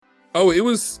Oh, it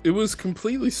was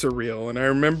completely surreal, and I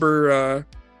remember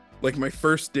like my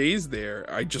first days there,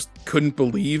 I just couldn't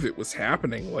believe it was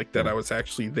happening, like that Yeah. I was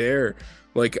actually there.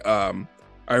 Like I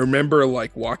remember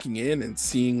like walking in and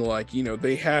seeing like,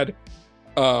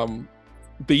 um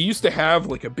they used to have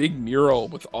like a big mural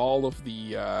with all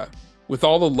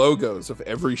the logos of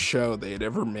every show they had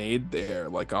ever made there,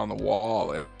 like on the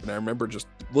wall. And I remember just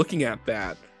looking at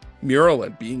that mural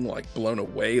and being like blown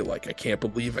away, like I can't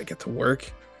believe I get to work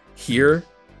Mhm. here,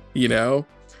 you know?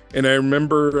 And I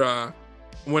remember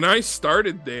when I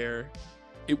started there,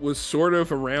 it was sort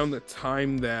of around the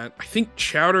time that I think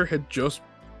Chowder had just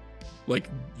like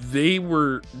they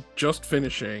were just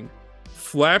finishing.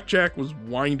 Flapjack was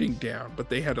winding down, but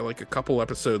they had like a couple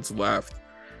episodes left.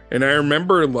 And I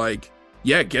remember like,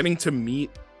 yeah, getting to meet,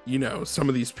 some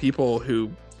of these people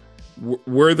who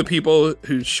were the people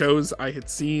whose shows I had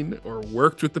seen or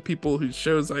worked with the people whose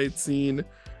shows I had seen.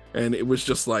 And it was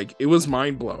just like, it was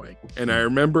mind blowing. And I Mhm.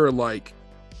 remember like,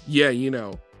 yeah,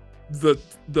 the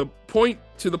the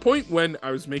point when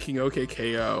I was making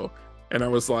OKKO and I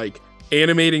was like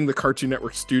animating the Cartoon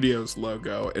Network Studios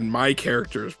logo and my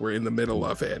characters were in the middle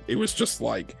of it. It was just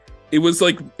like it was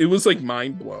like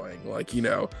mind blowing. Like,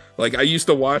 like I used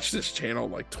to watch this channel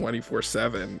like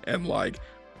 24/7 and like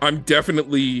I'm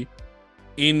definitely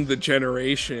in the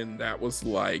generation that was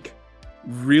like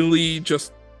really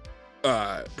just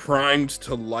primed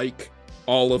to like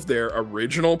all of their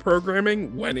original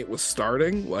programming when it was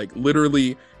starting. Like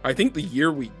literally, I think the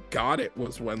year we got it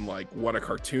was when like What a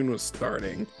Cartoon was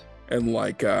starting, and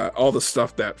like all the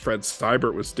stuff that Fred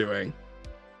Seibert was doing.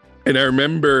 And I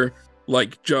remember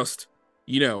like just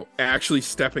actually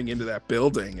stepping into that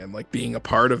building and like being a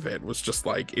part of it was just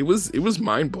like it was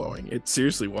mind blowing. It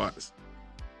seriously was.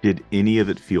 Did any of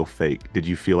it feel fake? Did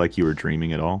you feel like you were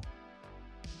dreaming at all?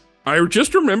 I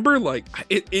just remember like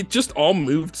it just all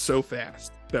moved so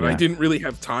fast that I Yeah. didn't really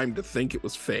have time to think it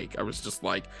was fake. I was just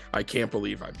like, I can't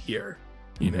believe I'm here,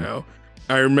 you Hmm. know?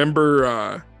 I remember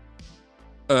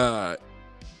uh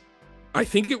I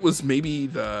think it was maybe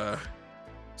the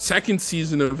second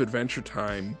season of Adventure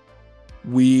Time.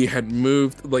 We had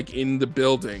moved like in the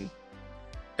building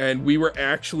and we were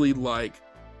actually like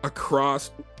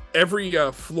across every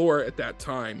floor at that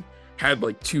time had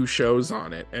like two shows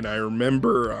on it. And I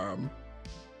remember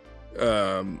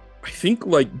I think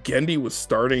like Gendy was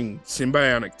starting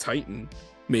Symbionic Titan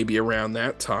maybe around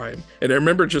that time. And I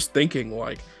remember just thinking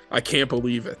like, I can't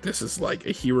believe it. This is like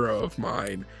a hero of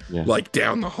mine, Yeah. like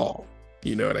down the hall.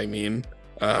 You know what I mean?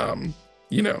 Um,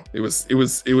 it was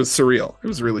surreal. It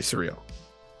was really surreal.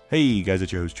 Hey guys,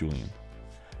 it's your host Julian.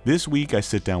 This week I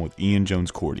sit down with Ian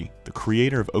Jones-Quartey, the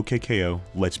creator of OKKO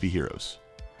Let's Be Heroes.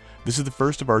 This is the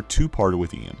first of our two-parter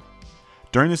with Ian.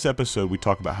 During this episode, we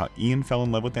talk about how Ian fell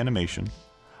in love with animation,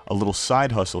 a little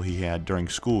side hustle he had during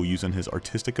school using his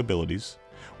artistic abilities.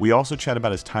 We also chat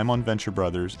about his time on Venture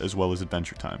Brothers as well as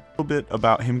Adventure Time. A little bit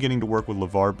about him getting to work with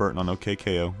LeVar Burton on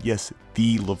OKKO. Yes,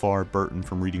 the LeVar Burton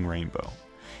from Reading Rainbow.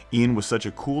 Ian was such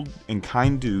a cool and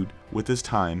kind dude with his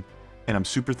time, and I'm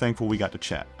super thankful we got to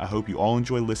chat. I hope you all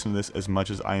enjoy listening to this as much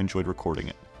as I enjoyed recording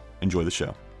it. Enjoy the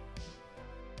show.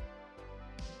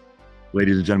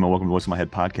 Ladies and gentlemen, welcome to Voice of My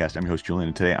Head podcast. I'm your host, Julian,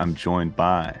 and today I'm joined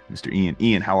by Mr. Ian.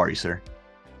 Ian, how are you, sir?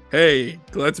 Hey,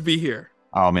 glad to be here.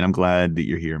 Oh, man, I'm glad that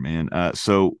you're here, man.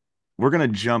 So we're going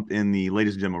to jump in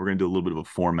ladies and gentlemen, we're going to do a little bit of a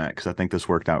format because I think this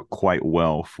worked out quite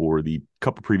well for the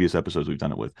couple previous episodes we've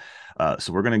done it with.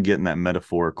 So we're going to get in that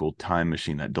metaphorical time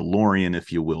machine, that DeLorean, if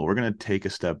you will. We're going to take a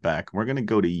step back. We're going to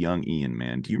go to young Ian,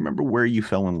 man. Do you remember where you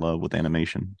fell in love with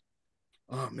animation?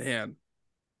 Oh man,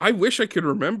 I wish I could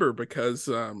remember because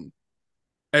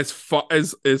as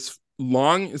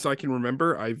long as I can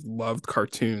remember, I've loved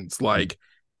cartoons. Mm. Like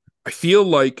I feel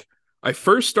like I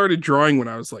first started drawing when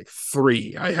I was like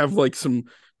 3. I have like some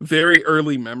very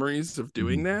early memories of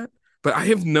doing Mhm. that, but I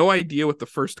have no idea what the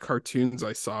first cartoons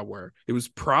I saw were. It was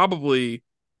probably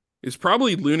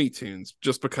Looney Tunes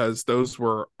just because those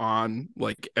were on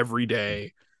like every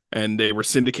day and they were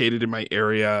syndicated in my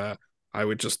area. I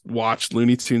would just watch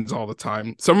Looney Tunes all the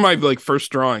time. Some of my like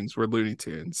first drawings were Looney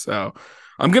Tunes. So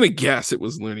I'm gonna guess it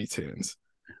was Looney Tunes.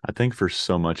 I think for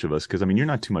so much of us, because I mean, you're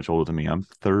not too much older than me. I'm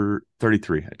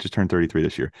 33. I just turned 33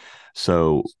 this year.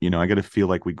 So, I got to feel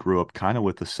like we grew up kind of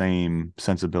with the same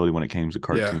sensibility when it came to Yeah.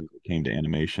 cartoons, it came to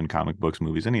animation, comic books,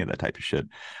 movies, any of that type of shit.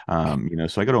 So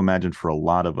I got to imagine for a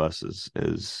lot of us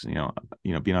as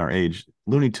being our age,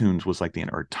 Looney Tunes was like the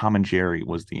end, or Tom and Jerry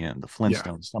was the end, the Yeah.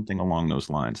 Flintstones, something along those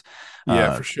lines.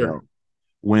 Yeah, for So sure.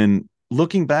 when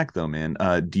looking back though, man,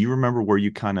 do you remember where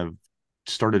you kind of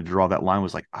started to draw that line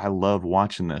was like, I love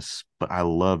watching this, but I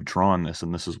love drawing this,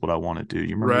 and this is what I want to do.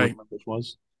 You remember what Right. this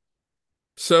was?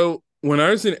 So when I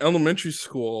was in elementary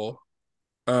school,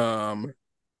 um,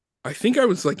 I think I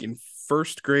was like in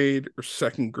first grade or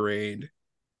second grade.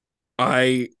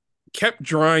 I kept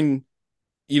drawing,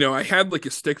 I had like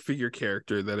a stick figure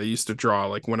character that I used to draw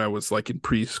like when I was like in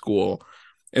preschool.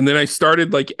 And then I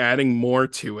started like adding more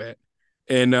to it.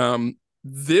 And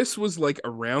this was like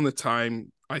around the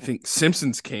time I think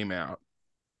Simpsons came out.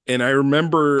 And I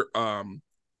remember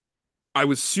I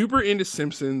was super into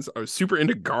Simpsons. I was super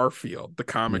into Garfield, the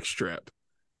Yeah. comic strip,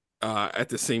 at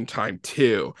the same time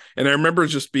too. And I remember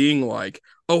just being like,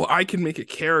 "Oh, I can make a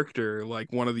character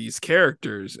like one of these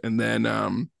characters." And then,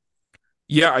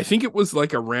 yeah, I think it was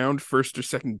like around first or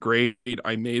second grade,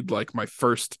 I made like my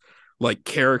first like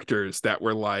characters that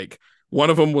were like one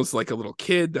of them was like a little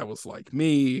kid that was like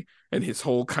me and his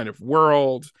whole kind of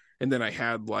world. And then I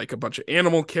had like a bunch of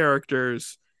animal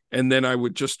characters. And then I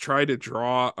would just try to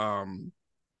draw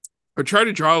or try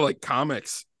to draw like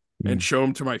comics and Mm. show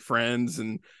them to my friends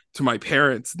and to my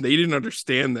parents. They didn't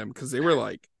understand them because they were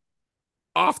like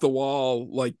off the wall,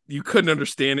 like you couldn't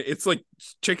understand it. It's like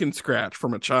chicken scratch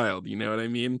from a child, you know what I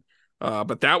mean?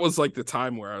 But that was like the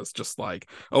time where I was just like,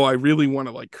 oh, I really want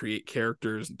to like create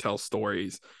characters and tell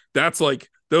stories. That's like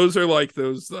those are like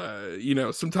those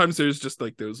sometimes there's just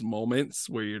like those moments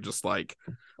where you're just like,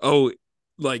 oh,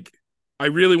 like I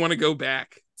really want to go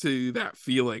back to that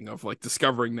feeling of like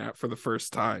discovering that for the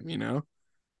first time, you know?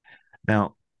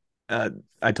 Now, uh,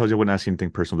 I told you I wouldn't ask you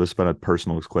anything personal. This is about a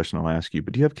personal question I'll ask you.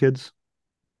 But do you have kids?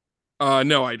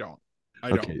 No, I don't. I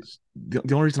don't. Okay.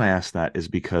 The only reason I ask that is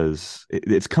because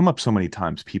it's come up so many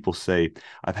times. People say,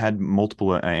 I've had multiple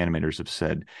animators have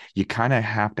said, you kind of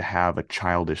have to have a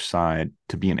childish side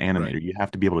to be an Right. animator. You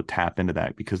have to be able to tap into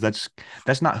that because that's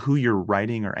not who you're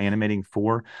writing or animating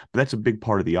for, but that's a big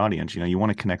part of the audience. You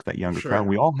want to connect that younger crowd. Sure.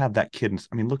 We all have that kid.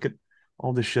 I mean, look at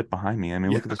all this shit behind me. I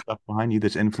mean, Yeah. look at the stuff behind you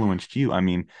that's influenced you. I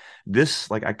mean, this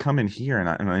like I come in here and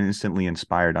I'm instantly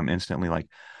inspired. I'm instantly like,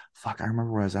 fuck, I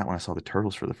remember where I was at when I saw the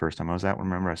Turtles for the first time.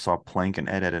 Remember I saw Plank and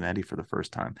Ed, Ed, and Eddie for the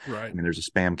first time. I Right. mean, there's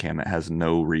a spam cam that has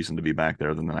no reason to be back there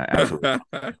other than I absolutely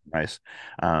nice.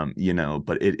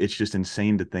 But it's just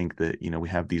insane to think that, we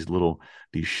have these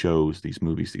shows, these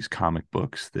movies, these comic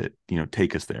books that,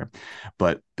 take us there.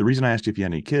 But the reason I asked you if you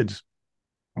had any kids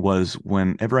was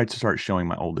whenever I'd start showing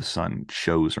my oldest son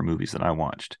shows or movies that I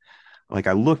watched, like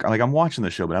I'm watching the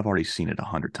show, but I've already seen it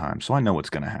 100 times, so I know what's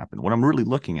going to happen. What I'm really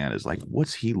looking at is like,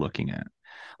 what's he looking at?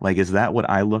 Like, is that what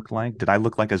I look like? Did I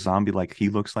look like a zombie like he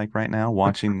looks like right now,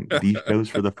 watching these shows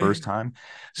for the first time?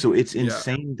 So it's Yeah.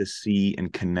 insane to see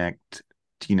and connect,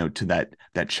 to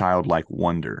that childlike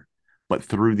wonder, but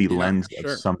through the Yeah, for lens of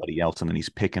sure. somebody else, and then he's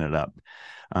picking it up.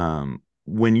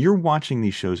 When you're watching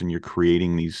these shows and you're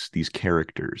creating these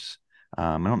characters,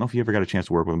 I don't know if you ever got a chance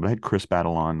to work with him, but I had Chris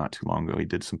Battle on not too long ago. He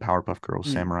did some Powerpuff Girls,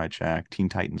 Mm, Samurai Jack, Teen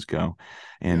Titans Go.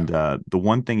 yeah, And the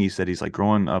one thing he said, he's like,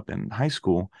 growing up in high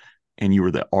school and you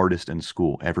were the artist in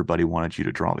school, everybody wanted you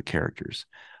to draw the characters.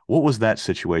 What was that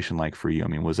situation like for you? I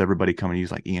mean, was everybody coming to you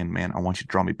like, Ian, man, I want you to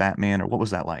draw me Batman, or what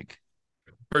was that like?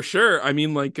 for sure. I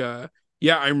mean, like,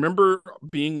 yeah, I remember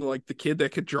being like the kid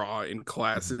that could draw in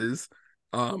classes.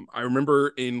 I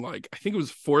remember in like, I think it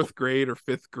was fourth grade or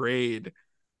fifth grade,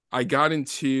 I got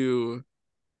into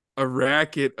a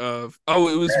racket of, oh,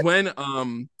 it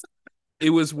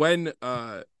was when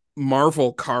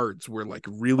Marvel cards were like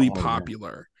really Oh yeah.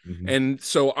 popular. Hmm. And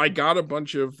so I got a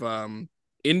bunch of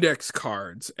index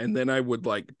cards and then I would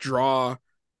like draw,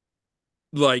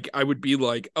 like I would be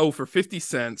like, "Oh, for 50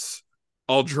 cents,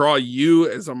 I'll draw you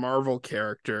as a Marvel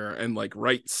character and like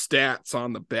write stats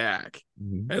on the back."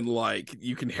 Hmm. And like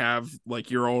you can have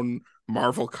like your own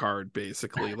Marvel card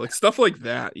basically. Like stuff like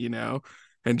that, you know?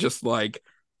 And just like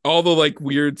all the like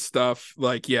weird stuff,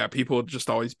 like yeah, people would just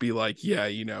always be like, "Yeah,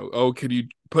 oh, could you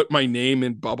put my name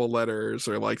in bubble letters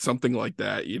or like something like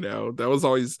that, you know?" That was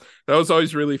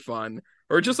always really fun.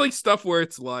 Or just like stuff where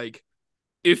it's like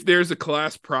if there's a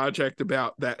class project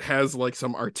about that has like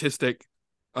some artistic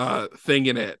thing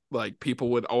in it, like people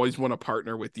would always want to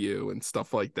partner with you and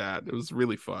stuff like that. It was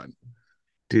really fun.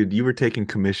 Dude, you were taking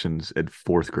commissions at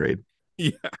fourth grade.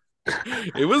 Yeah,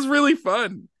 it was really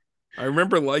fun. I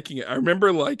remember liking it. I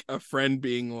remember like a friend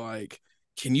being like,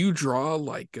 "Can you draw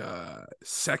like a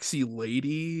sexy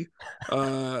lady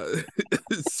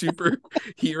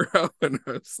superhero?" And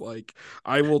I was like,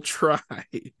 "I will try."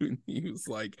 And he was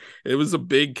like, it was a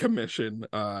big commission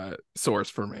source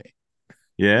for me.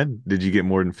 Yeah. Did you get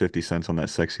more than 50 cents on that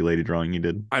sexy lady drawing you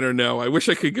did? I don't know. I wish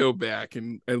I could go back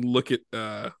and look at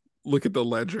the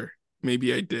ledger.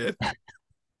 Maybe I did.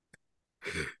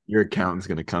 Your accountant's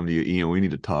gonna come to you, Ian. We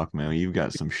need to talk, man. You've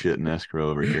got some shit in escrow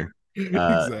over here.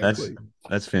 That's Exactly.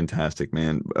 fantastic,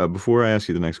 man. Before I ask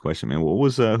you the next question, man, what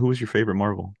was who was your favorite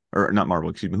Marvel or not Marvel?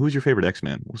 Excuse me. Who was your favorite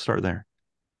X-Men? We'll start there.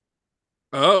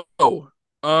 Oh,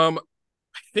 I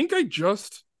think I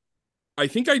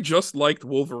just liked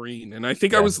Wolverine, and I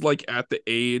think I Yeah. was like at the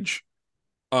age.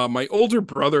 My older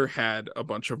brother had a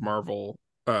bunch of Marvel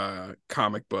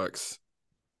comic books.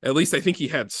 At least I think he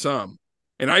had some.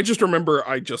 And I just remember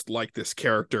I just liked this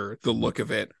character, the Mhm. look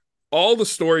of it. All the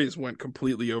stories went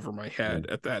completely over my Yeah. head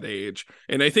at that age.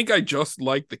 And I think I just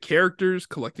liked the characters,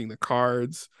 collecting the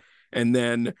cards. And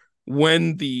then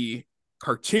when the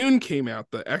cartoon came out,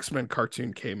 the X-Men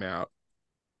cartoon came out,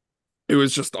 it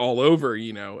was just all over,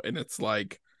 and it's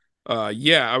like,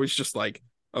 yeah, I was just like,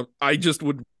 I just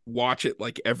would watch it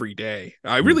like every day.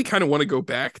 I Yeah. really kind of want to go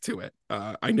back to it.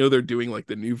 I know they're doing like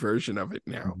the new version of it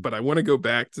now, Mhm. but I want to go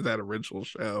back to that original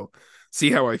show,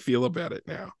 see how I feel about it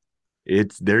now.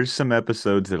 There's some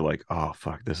episodes that are like, oh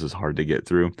fuck, this is hard to get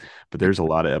through, but there's a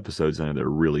lot of episodes in it that are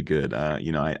really good. I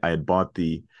had bought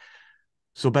the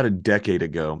so about a decade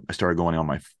ago, I started going on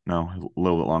my no, a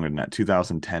little bit longer than that.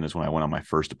 2010 is when I went on my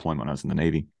first deployment when I was in the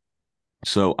Navy.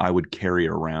 So I would carry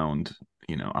around,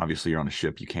 obviously you're on a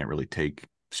ship, you can't really take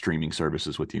streaming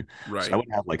services with you. So I Right,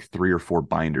 would have like 3 or 4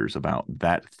 binders about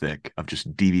that thick of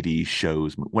just DVD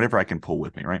shows, whatever I can pull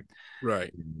with me, right?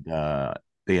 right. And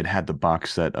they had the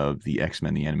box set of the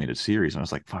X-Men the animated series, and I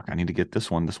was like, "Fuck, I need to get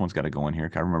this one. This one's got to go in here."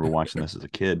 'Cause I remember watching this as a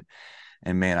kid,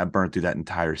 and man, I burned through that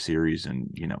entire series and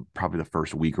probably the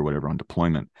first week or whatever on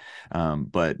deployment.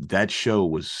 But that show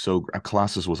was so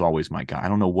Colossus was always my guy. I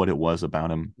don't know what it was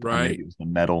about him. Maybe Right, it was the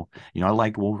metal. I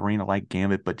liked Wolverine, I liked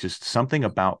Gambit, but just something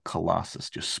about Colossus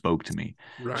just spoke to me.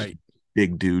 Just right.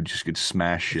 big dude, just could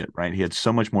smash shit. Right? He had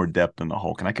so much more depth than the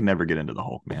Hulk, and I can never get into the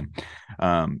Hulk, man.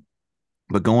 Um,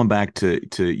 but going back to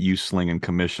you slinging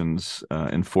commissions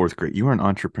in fourth grade, you were an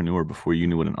entrepreneur before you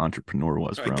knew what an entrepreneur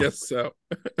was, I bro. guess so.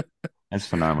 That's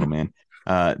phenomenal, man.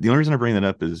 The only reason I bring that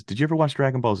up is, did you ever watch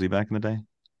Dragon Ball Z back in the day?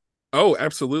 Oh,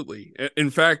 absolutely. In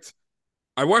fact,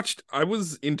 I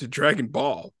was into Dragon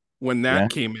Ball when Yeah, that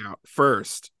came out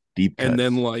first. deep And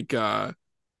then cuts. like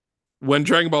when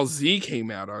Dragon Ball Z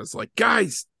came out, I was like,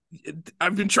 guys,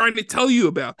 I've been trying to tell you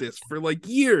about this for like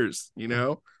years.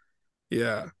 Yeah,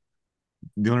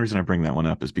 The only reason I bring that one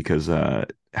up is because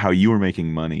how you were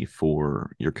making money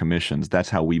for your commissions, that's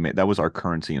how we made that was our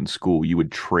currency in school. You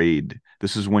would trade.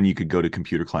 This is when you could go to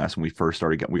computer class when we first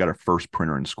started we got our first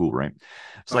printer in school, right?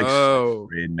 It's like sixth oh,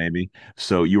 grade maybe.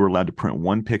 So you were allowed to print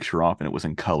one picture off and it was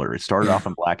in color. It started off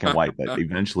in black and white, but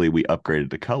eventually we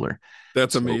upgraded to color.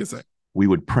 that's So amazing. we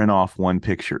would print off one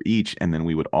picture each and then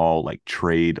we would all like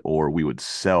trade or we would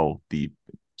sell the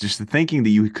just the thinking that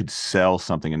you could sell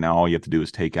something and now all you have to do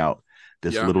is take out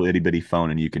this Yeah, little itty bitty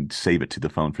phone and you can save it to the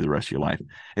phone for the rest of your life.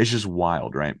 It's just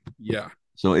wild, right? yeah.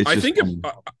 So it's I just think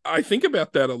I think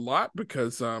about that a lot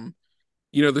because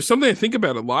there's something I think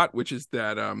about a lot, which is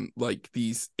that like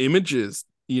these images,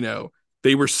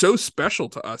 they were so special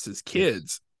to us as yes,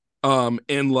 kids.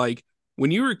 And like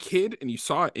when you were a kid and you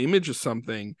saw an image of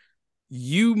something,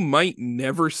 you might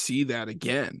never see that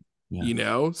again,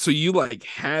 yeah, so you like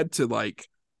had to like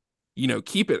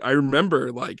keep it. I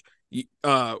remember like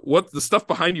what the stuff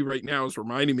behind you right now is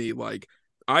reminding me like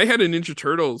I had a Ninja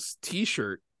Turtles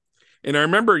t-shirt, and I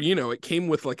remember it came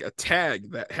with like a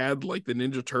tag that had like the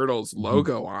Ninja Turtles mhm,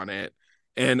 logo on it,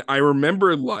 and I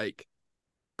remember like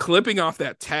clipping off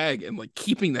that tag and like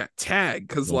keeping that tag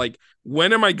because yeah. like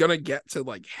when am I gonna get to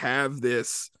like have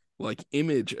this like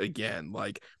image again?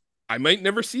 Like I might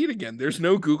never see it again. There's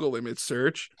no Google image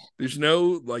search. There's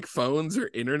no like phones or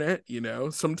internet.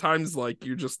 Sometimes like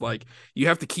you're just like you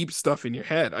have to keep stuff in your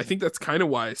head. I think that's kind of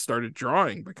why I started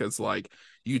drawing, because like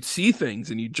you'd see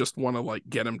things and you just want to like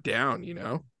get them down.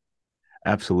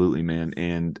 Absolutely, man.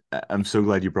 And I'm so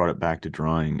glad you brought it back to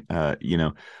drawing.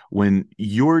 When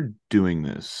you're doing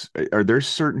this, are there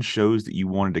certain shows that you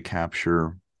wanted to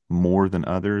capture more than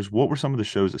others? What were some of the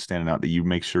shows that stand out that you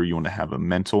make sure you want to have a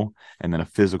mental and then a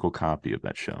physical copy of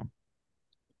that show?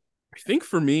 I think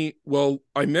for me, well,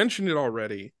 I mentioned it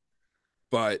already,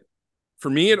 but for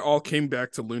me, it all came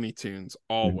back to Looney Tunes Mhm.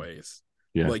 always.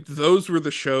 Yeah. Like those were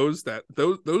the shows that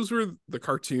those were the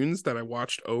cartoons that I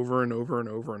watched over and over and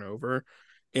over and over.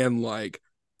 And like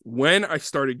when I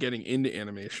started getting into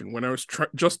animation, when I was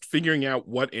just figuring out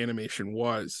what animation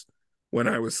was, when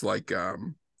I was like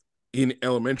in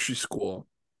elementary school,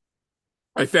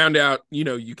 I found out,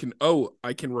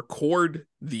 I can record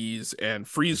these and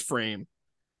freeze frame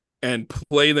and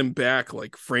play them back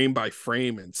like frame by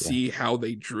frame and Yeah. see how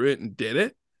they drew it and did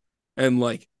it. And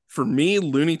like for me,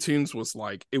 Looney Tunes was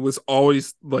like it was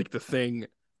always like the thing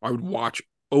I would watch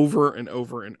over and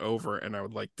over and over, and I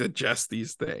would like digest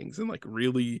these things and like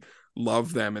really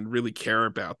love them and really care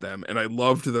about them, and I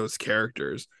loved those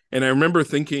characters. And I remember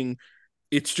thinking,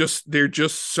 it's just they're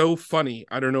just so funny.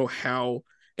 I don't know how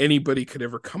anybody could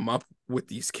ever come up with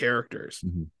these characters.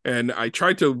 Hmm. And I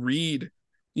tried to read,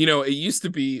 you know, it used to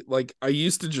be like I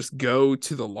used to just go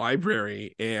to the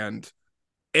library, and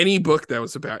any book that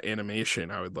was about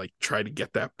animation, I would like try to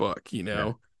get that book, you Yeah.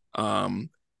 know. Um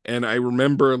and I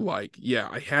remember like, yeah,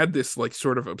 I had this like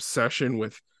sort of obsession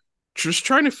with just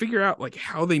trying to figure out like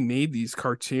how they made these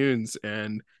cartoons.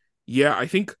 And yeah, I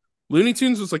think Looney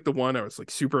Tunes was like the one I was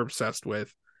like super obsessed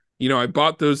with. You know, I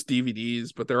bought those DVDs,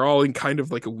 but they're all in kind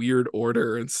of like a weird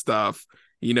order and stuff.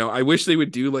 You know, I wish they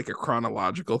would do like a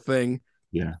chronological thing.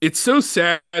 Yeah. It's so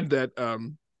sad that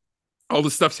all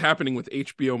the stuff's happening with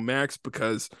HBO Max,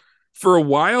 because for a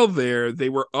while there they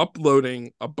were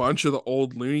uploading a bunch of the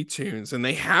old Looney Tunes, and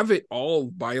they have it all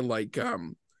by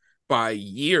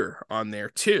year on there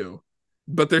too.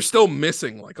 But they're still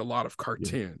missing like a lot of Yeah.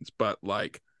 cartoons. But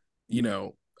like, you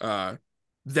know,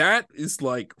 that is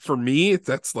like for me,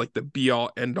 that's like the be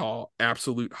all end all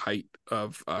absolute height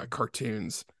of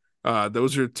cartoons.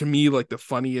 Those are to me like the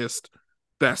funniest,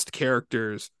 best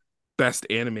characters, best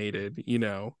animated, you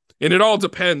know. And it all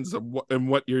depends on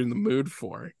what you're in the mood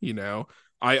for, you know.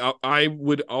 I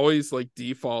would always like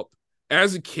default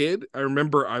as a kid. I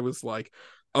remember I was like,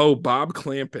 oh, Bob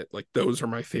Clampett, like those are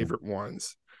my Yeah. favorite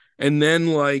ones. And then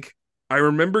like I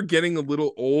remember getting a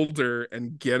little older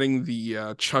and getting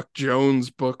the Chuck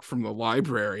Jones book from the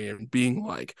library and being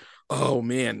like, oh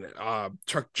man,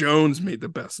 Chuck Jones made the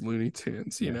best Looney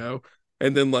Tunes, you Yeah. know.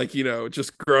 And then like, you know,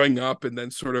 just growing up and then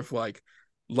sort of like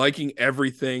liking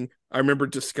everything. I remember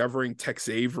discovering Tex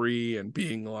Avery and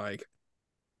being like,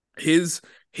 his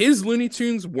his Looney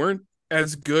Tunes weren't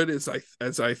as good as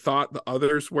I thought the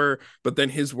others were, but then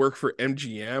his work for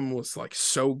MGM was like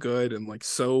so good and like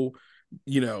so,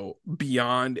 you know,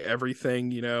 beyond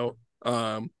everything, you know.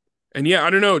 And yeah, I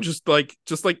don't know, just like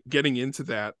getting into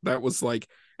that, that was like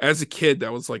as a kid,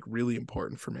 that was like really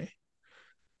important for me.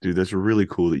 Dude, that's really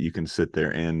cool that you can sit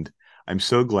there, and I'm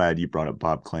so glad you brought up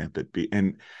Bob Clampett.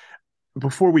 And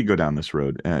before we go down this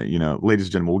road, ladies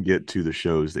and gentlemen, we'll get to the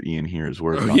shows that Ian here is Oh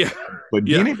working on. yeah. But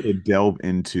being Yeah. able to delve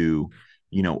into,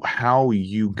 how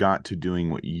you got to doing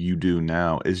what you do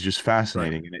now is just Right.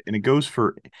 fascinating. And it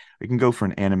can go for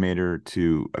an animator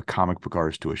to a comic book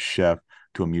artist to a chef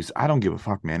to a music. I don't give a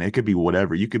fuck, man. It could be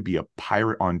whatever. You could be a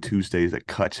pirate on Tuesdays that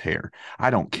cuts hair. I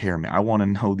don't care, man. I want to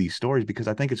know these stories because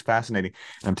I think it's fascinating.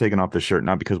 And I'm taking off this shirt,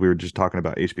 not because we were just talking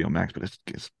about HBO Max, but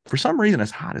it's for some reason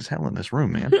it's hot as hell in this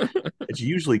room, man. It's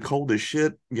usually cold as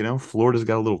shit. Florida's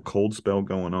got a little cold spell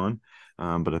going on.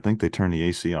 But I think they turned the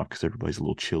AC off because everybody's a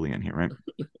little chilly in here, right?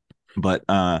 But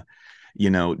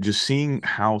just seeing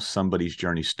how somebody's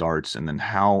journey starts and then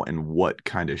how and what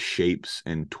kind of shapes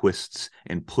and twists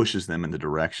and pushes them in the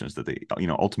directions that they,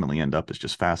 ultimately end up is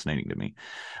just fascinating to me.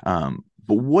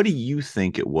 But what do you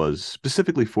think it was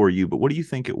specifically for you? But what do you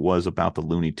think it was about the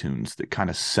Looney Tunes that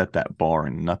kind of set that bar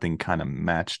and nothing kind of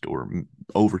matched or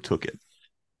overtook it?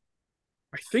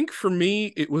 I think for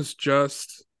me it was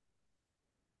just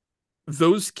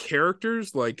those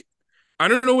characters, like I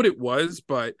don't know what it was,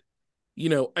 but you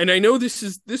know, and I know this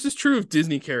is true of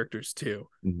Disney characters too.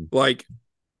 Mm-hmm. Like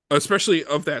especially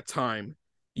of that time,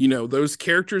 you know, those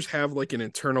characters have like an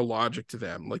internal logic to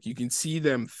them. Like you can see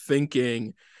them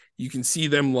thinking, you can see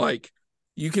them like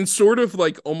you can sort of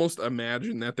like almost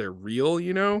imagine that they're real,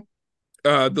 you know.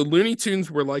 The Looney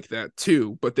Tunes were like that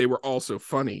too, but they were also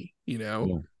funny, you know.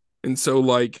 Yeah. And so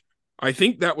like I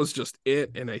think that was just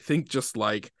it. And I think just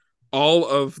like all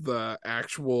of the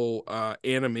actual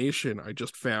animation I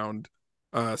just found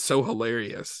so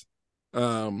hilarious.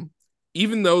 Um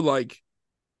Even though like,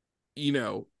 you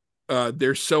know,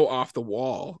 they're so off the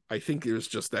wall, I think it was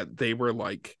just that they were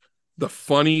like the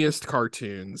funniest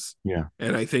cartoons. Yeah.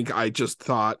 And I think I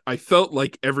felt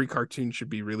like every cartoon should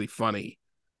be really funny.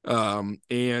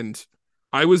 And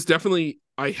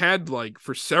I had like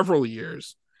for several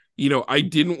years, you know, I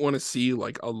didn't want to see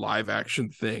like a live action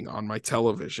thing on my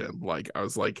television. Like I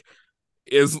was like,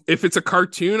 is if it's a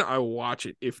cartoon, I will watch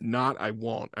it. If not, I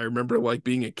won't. I remember like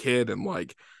being a kid and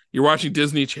like you're watching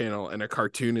Disney Channel and a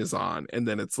cartoon is on, and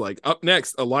then it's like up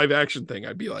next a live action thing.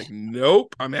 I'd be like,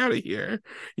 nope, I'm out of here.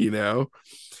 You know,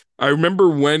 I remember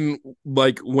when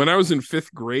I was in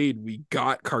fifth grade, we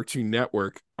got Cartoon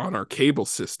Network on our cable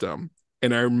system,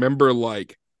 and I remember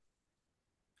like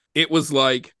it was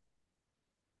like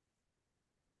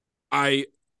I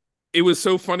it was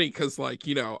so funny because like,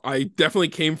 you know, I definitely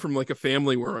came from like a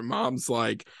family where my mom's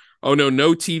like, oh no,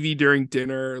 no TV during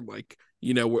dinner, like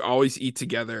we always eat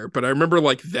together. But I remember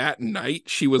like that night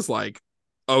she was like,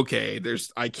 okay,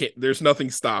 there's nothing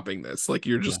stopping this. Like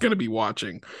you're just Yeah. gonna be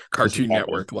watching This is Cartoon happening.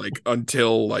 Network like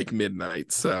until like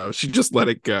midnight. So she just let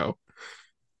it go.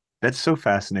 That's so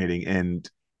fascinating. And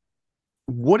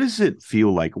what does it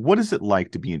feel like? What is it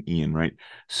like to be an Ian, right?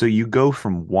 So you go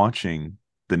from watching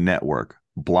the network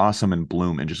blossom and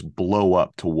bloom and just blow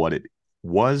up to what it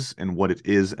was and what it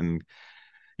is. And,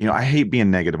 I hate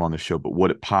being negative on the show, but what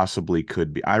it possibly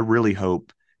could be. I really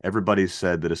hope everybody's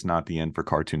said that it's not the end for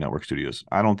Cartoon Network Studios.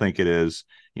 I don't think it is.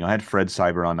 I had Fred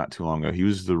Cyber on not too long ago. He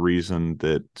was the reason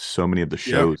that so many of the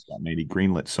Yeah, shows got made. He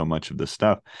greenlit so much of this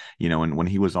stuff, and when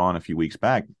he was on a few weeks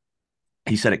back,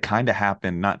 he said it kind of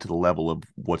happened not to the level of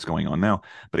what's going on now,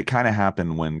 but it kind of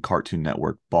happened when Cartoon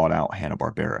Network bought out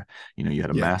Hanna-Barbera. You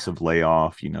had a yeah, massive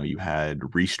layoff, you had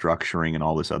restructuring and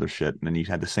all this other shit. And then you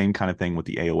had the same kind of thing with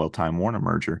the AOL Time Warner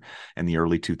merger in the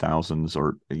early 2000s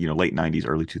or, late 90s,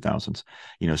 early 2000s.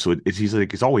 So he's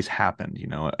like, it's always happened.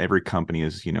 Every company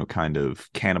has, kind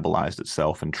of cannibalized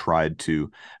itself and tried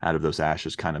to, out of those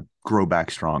ashes, kind of grow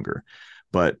back stronger.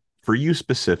 But for you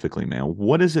specifically, man,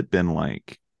 what has it been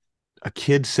like? A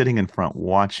kid sitting in front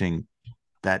watching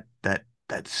that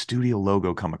studio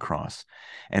logo come across,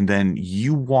 and then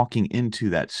you walking into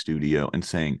that studio and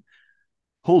saying,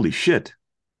 holy shit,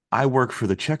 I work for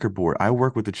the checkerboard. I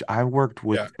worked with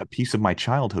yeah. a piece of my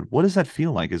childhood. What does that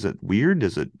feel like? Is it weird?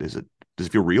 Does it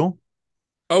feel real?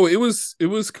 Oh, it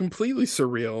was completely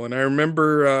surreal. And I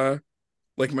remember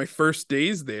like my first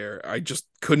days there, I just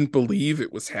couldn't believe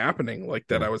it was happening, like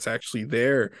that Yeah. I was actually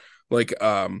there. Like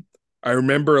I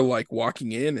remember like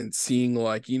walking in and seeing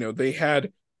like,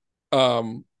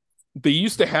 um they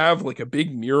used to have like a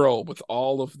big mural with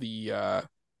all the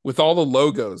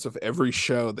logos of every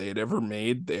show they had ever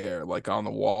made there, like on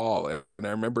the wall. And I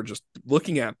remember just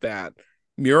looking at that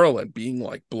mural and being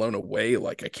like blown away,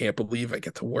 like I can't believe I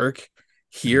get to work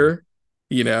Yeah. here,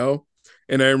 you know?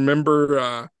 And I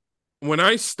remember when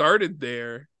I started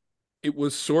there, it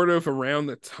was sort of around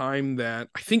the time that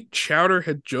I think Chowder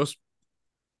had just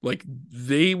like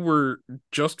they were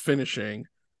just finishing.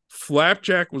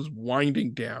 Flapjack was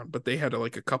winding down, but they had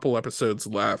like a couple episodes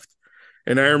left.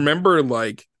 And I remember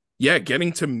like, yeah,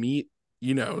 getting to meet,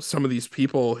 some of these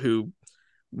people who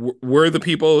were the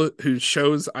people whose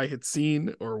shows I had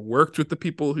seen or worked with the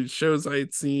people whose shows I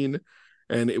had seen.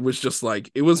 And it was just like,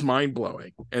 it was mind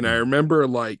blowing. And I Yeah. remember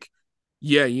like,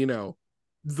 yeah,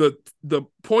 the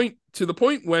point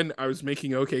when I was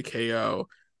making OKKO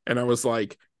and I was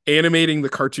like animating the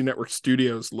Cartoon Network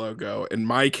Studios logo and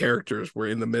my characters were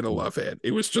in the middle of it.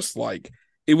 It was just like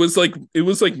it was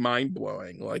like mind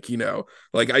blowing. Like,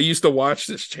 like I used to watch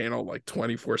this channel like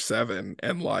 24/7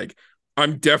 and like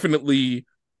I'm definitely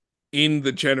in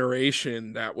the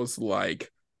generation that was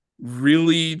like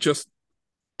really just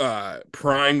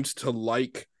primed to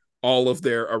like all of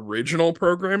their original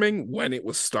programming when it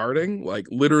was starting. Like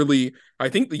literally, I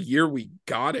think the year we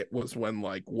got it was when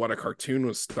like What a Cartoon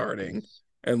was starting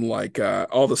and like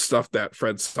all the stuff that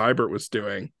Fred Seibert was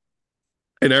doing.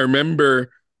 And I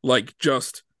remember like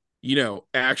just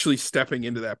actually stepping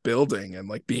into that building and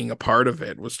like being a part of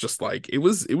it was just like it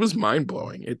was mind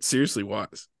blowing. It seriously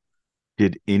was.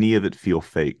 Did any of it feel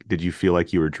fake? Did you feel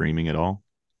like you were dreaming at all?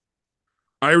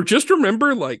 I just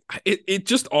remember like it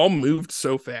just all moved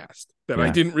so fast that I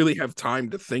Yeah. didn't really have time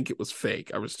to think it was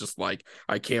fake. I was just like,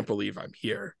 I can't believe I'm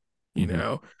here, you Hmm.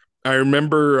 know? I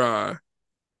remember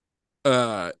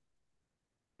uh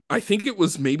I think it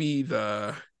was maybe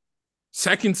the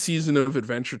second season of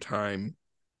Adventure Time.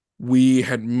 We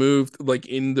had moved like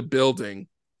in the building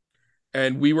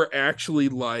and we were actually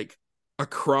like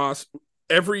across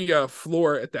every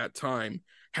floor at that time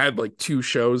had like two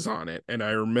shows on it. And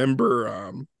I remember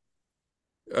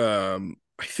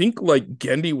I think like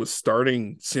Gendy was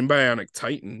starting Symbionic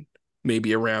Titan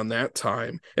maybe around that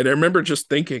time. And I remember just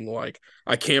thinking like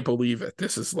I can't believe it.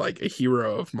 This is like a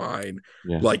hero of mine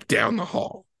Yeah. like down the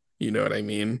hall. You know what I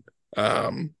mean?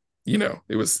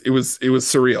 It was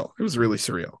surreal. It was really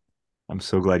surreal. I'm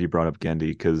so glad you brought up Gendy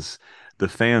because the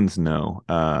fans know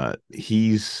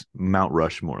he's Mount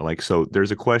Rushmore. Like, so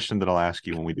there's a question that I'll ask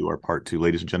you when we do our part two.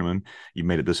 Ladies and gentlemen, you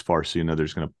made it this far, so you know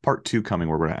there's going to part two coming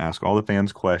where we're going to ask all the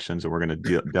fans questions and we're going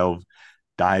to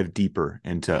dive deeper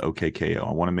into OKKO.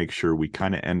 I want to make sure we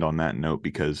kind of end on that note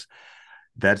because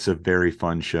that's a very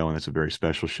fun show and that's a very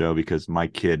special show because my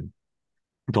kid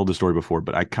told the story before,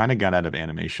 but I kind of got out of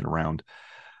animation around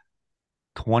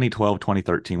 2012,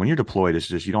 2013. When you're deployed, it's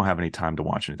just you don't have any time to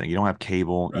watch anything. You don't have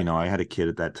cable. Right. I had a kid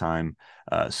at that time.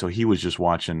 So he was just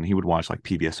watching. He would watch like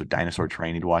PBS, so Dinosaur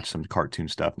Train. He'd watch some cartoon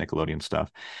stuff, Nickelodeon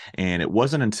stuff. And it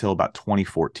wasn't until about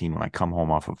 2014 when I come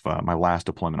home off of my last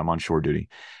deployment. I'm on shore duty,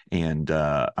 and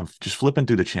I'm just flipping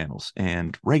through the channels,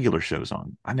 and regular shows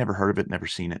on. I never heard of it, never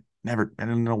seen it, never. I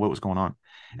didn't know what was going on.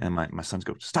 And my sons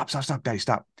go, stop, stop, stop, daddy,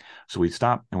 stop. So we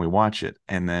stop and we watch it.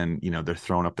 And then, they're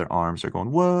throwing up their arms. They're going,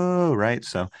 whoa, right?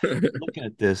 So I'm looking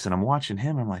at this and I'm watching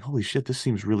him. I'm like, holy shit, this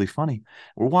seems really funny.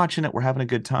 We're watching it. We're having a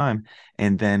good time.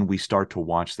 And then we start to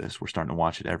watch this. We're starting to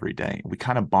watch it every day. We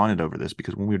kind of bonded over this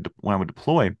because when I would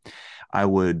deploy, I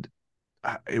would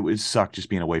it would suck just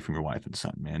being away from your wife and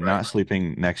son, man. Right. Not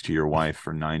sleeping next to your wife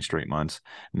for 9 straight months,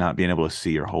 not being able to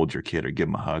see or hold your kid or give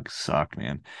him a hug sucked,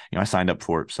 man. I signed up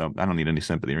for it, so I don't need any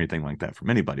sympathy or anything like that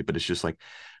from anybody. But it's just like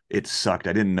it sucked.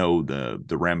 I didn't know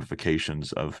the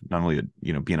ramifications of not only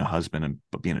being a husband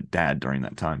but being a dad during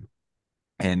that time.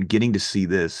 And getting to see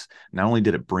this, not only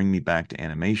did it bring me back to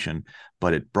animation,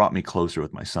 but it brought me closer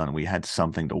with my son. We had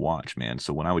something to watch, man.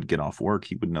 So when I would get off work,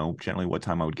 he would know generally what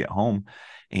time I would get home.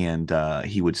 And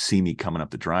he would see me coming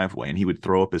up the driveway and he would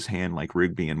throw up his hand like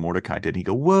Rigby and Mordecai did. He'd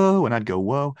go, whoa. And I'd go,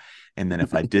 whoa. And then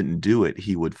if I didn't do it,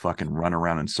 he would fucking run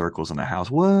around in circles in the house.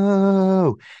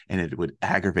 Whoa. And it would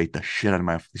aggravate the shit out of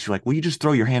my. She's like, will you just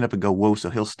throw your hand up and go, whoa, so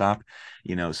he'll stop?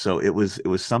 So it was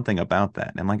something about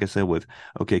that. And like I said, with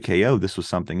OKKO, this was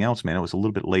something else, man. It was a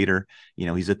little bit later.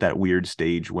 He's at that weird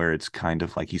stage where it's kind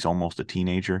of like he's almost a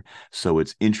teenager. So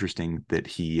it's interesting that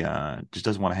he just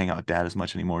doesn't want to hang out with dad as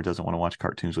much anymore. Doesn't want to watch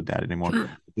cartoons with dad anymore. Sure.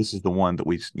 This is the one that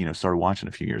we, started watching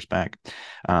a few years back.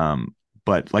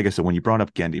 But like I said, when you brought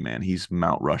up Gendy, man, he's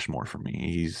Mount Rushmore for me.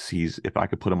 He's if I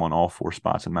could put him on all 4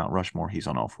 spots in Mount Rushmore, he's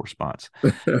on all 4 spots.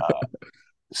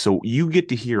 So you get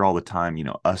to hear all the time,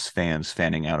 us fans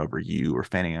fanning out over you or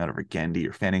fanning out over Gendy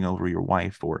or fanning over your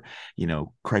wife or,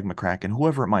 Craig McCracken,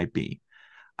 whoever it might be.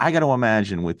 I got to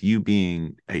imagine with you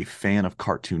being a fan of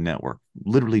Cartoon Network,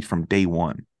 literally from day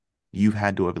one, you've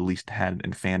had to have at least had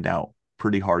and fanned out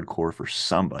pretty hardcore for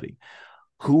somebody.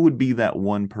 Who would be that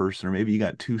one person, or maybe you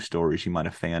got 2 stories you might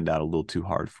have fanned out a little too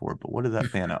hard for, but what did that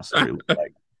fan out story look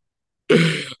like?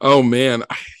 Oh man,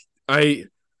 I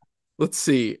let's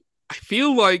see. I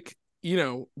feel like,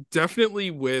 definitely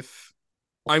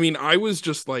I mean, I was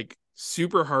just like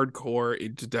super hardcore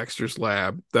into Dexter's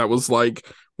Lab. That was like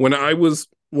when I was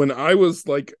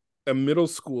like a middle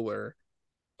schooler,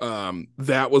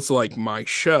 that was like my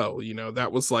show,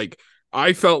 that was like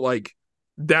I felt like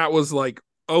that was like,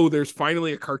 oh, there's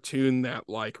finally a cartoon that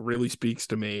like really speaks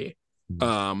to me.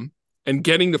 Um, and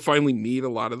getting to finally meet a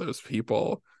lot of those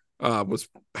people was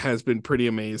has been pretty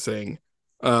amazing.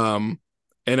 Um,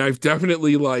 and I've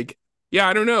definitely like, yeah,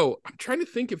 I don't know. I'm trying to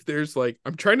think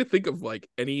of like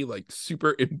any like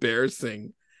super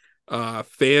embarrassing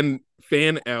fan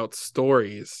out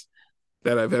stories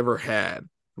that I've ever had.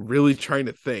 Really trying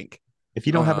to think. If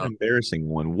you don't have an Uh embarrassing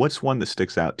one, what's one that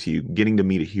sticks out to you getting to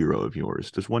meet a hero of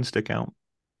yours? Does one stick out?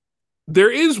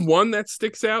 there is one that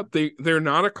sticks out. They're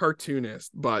not a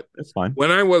cartoonist, but That's fine.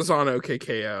 when I was on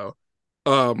OKKO,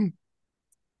 um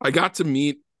I got to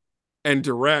meet and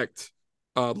direct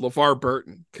LeVar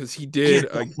Burton because Get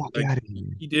the fuck a out of here.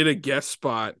 he did a guest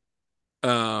spot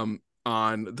on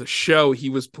the show. He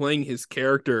was playing his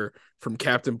character from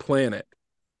Captain Planet.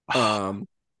 Um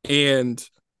and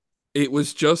it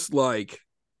was just like,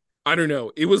 I don't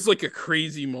know, it was like a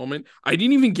crazy moment. I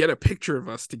didn't even get a picture of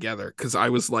us together because I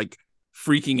was like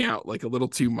freaking out like a little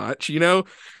too much. And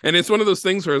it's one of those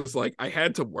things where it's like I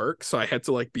had to work, so I had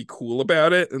to like be cool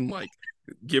about it and like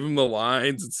give him the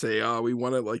lines and say, oh, we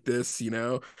want it like this.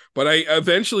 But I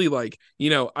eventually like,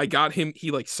 I got him,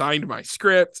 he like signed my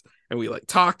script and we like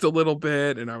talked a little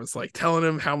bit and I was like telling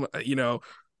him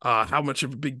how much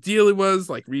of a big deal it was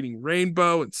like reading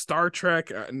Rainbow and Star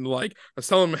Trek, and like I was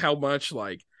telling him how much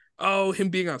like, oh, him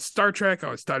being on Star Trek, I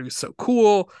always thought he was so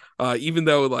cool, even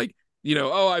though like,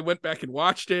 oh, I went back and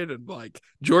watched it and like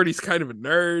Jordy's kind of a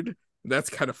nerd, and that's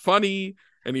kind of funny.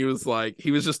 And he was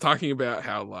just talking about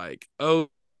how like, oh,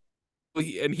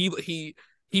 he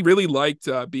really liked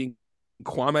being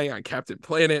Kwame on Captain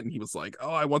Planet, and he was like, "Oh,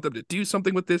 I want them to do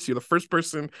something with this. You're the first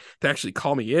person to actually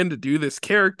call me in to do this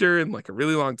character in like a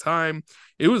really long time."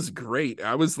 It was great.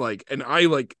 I was like, and I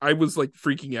was like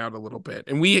freaking out a little bit,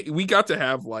 and we got to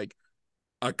have like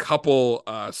a couple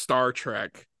Star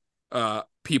Trek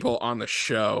people on the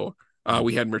show.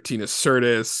 We had Martina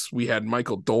Sirtis, we had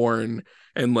Michael Dorn,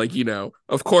 and like,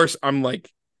 of course, I'm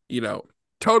like, you know,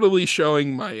 totally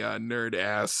showing my nerd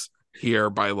ass here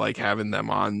by like having them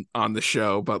on the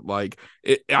show, but like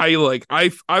I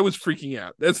was freaking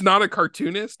out. It's not a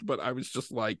cartoonist, but I was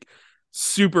just like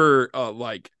super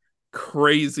like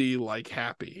crazy like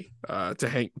happy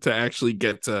to actually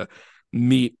get to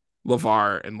meet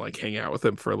LeVar and like hang out with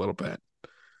him for a little bit.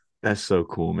 That's so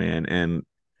cool, man. And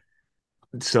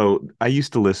so I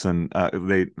used to listen.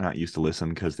 They not used to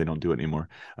listen because they don't do it anymore.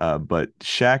 But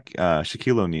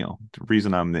Shaquille O'Neal. The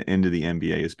reason I'm into the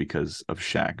NBA is because of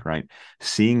Shaq, right?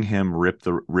 Seeing him rip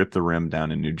the rim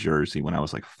down in New Jersey when I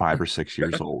was like 5 or 6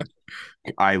 years old.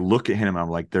 I look at him and I'm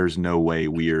like, there's no way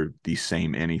we are the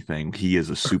same anything. He is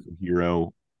a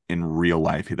superhero in real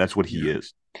life. That's what he Yeah.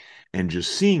 is. And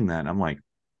just seeing that, I'm like,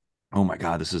 oh my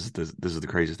God, this is the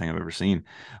craziest thing I've ever seen.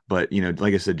 But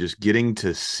like I said, just getting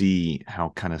to see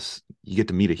how kind of you get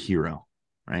to meet a hero,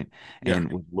 right? Yeah.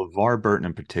 And with LeVar Burton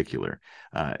in particular,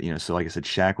 so like I said,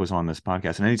 Shaq was on this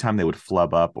podcast, and anytime they would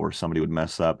flub up or somebody would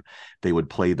mess up, they would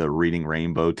play the Reading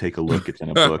Rainbow. Take a look, it's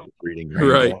in a book, Reading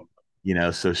Right.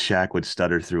 Rainbow. So Shaq would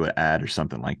stutter through an ad or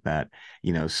something like that.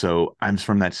 So I'm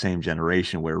from that same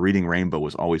generation where Reading Rainbow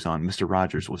was always on. Mr.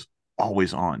 Rogers was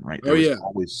always on, right? Oh There was yeah.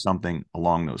 always something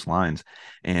along those lines.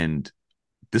 And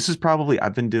this is probably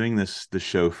I've been doing this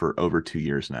show for over 2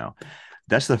 years now.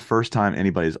 That's the first time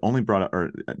anybody's only brought up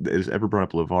or has ever brought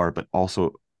up LeVar, but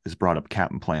also has brought up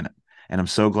Captain Planet. And I'm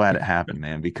so glad it happened,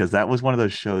 man, because that was one of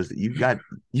those shows that you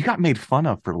got made fun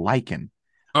of for liking.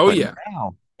 Oh But yeah.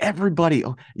 now everybody,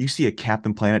 you see a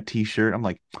Captain Planet t-shirt. I'm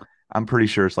like, I'm pretty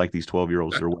sure it's like these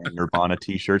 12-year-olds that are wearing Nirvana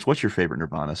t-shirts. What's your favorite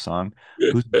Nirvana song?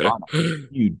 Who's Nirvana?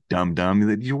 You dumb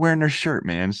dumb. You're wearing their shirt,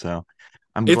 man. So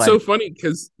I'm It's glad. so funny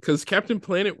because Captain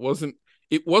Planet wasn't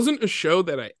a show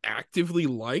that I actively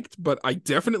liked, but I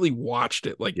definitely watched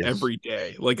it like Yes. every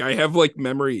day. Like I have like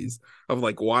memories of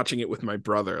like watching it with my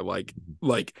brother, like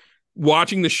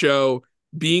watching the show,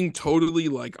 being totally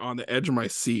like on the edge of my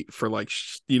seat for like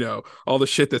all the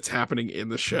shit that's happening in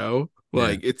the show. Yeah.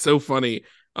 Like it's so funny.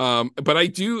 But I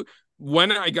do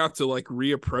when I got to like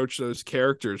reapproach those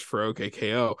characters for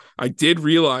OKKO, I did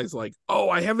realize like, oh,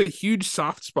 I have a huge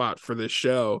soft spot for this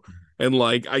show. And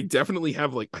like I definitely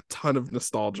have like a ton of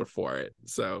nostalgia for it.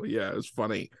 So yeah, it was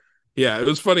funny. Yeah, it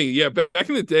was funny. Yeah, but back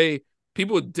in the day,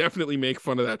 people would definitely make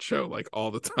fun of that show like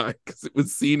all the time because it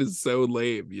was seen as so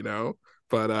lame.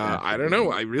 But I don't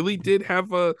know. Absolutely. I really did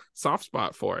have a soft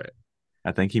spot for it.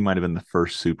 I think he might have been the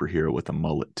first superhero with a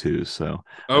mullet too. So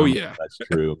I Oh don't know yeah. if that's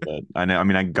true, but I know. I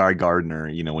mean, Guy Gardner,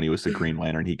 when he was the Green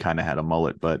Lantern, he kind of had a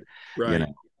mullet. But you Right.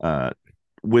 know, uh,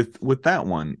 with that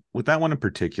one in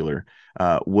particular,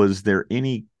 was there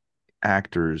any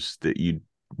actors that you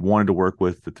wanted to work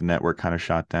with that the network kind of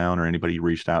shot down, or anybody you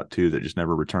reached out to that just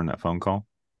never returned that phone call?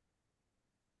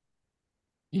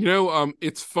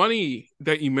 It's funny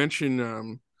that you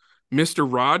mention Mr.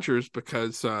 Rogers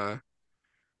because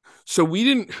so we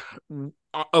didn't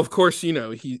of course,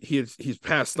 he's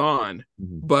passed on,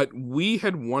 Mhm. but we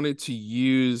had wanted to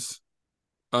use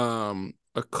a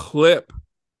clip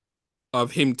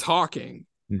of him talking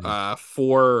Mhm.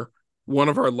 for one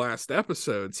of our last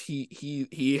episodes.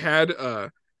 He had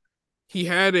a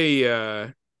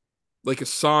like a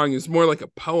song, is more like a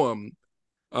poem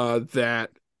that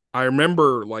I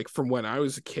remember like from when I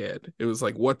was a kid. It was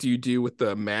like, what do you do with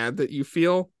the mad that you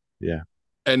feel? Yeah.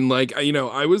 And like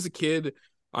I was a kid.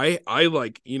 I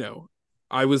like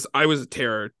I was a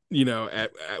terror.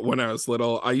 At when I was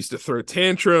little, I used to throw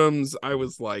tantrums. I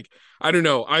was like, I don't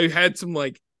know. I had some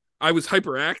like I was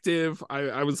hyperactive.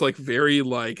 I was like very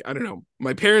like, I don't know.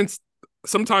 My parents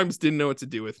sometimes didn't know what to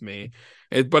do with me,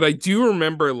 but I do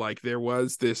remember like there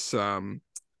was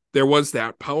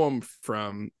that poem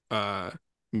from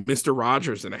Mr.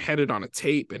 Rogers, and I had it on a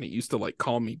tape, and it used to like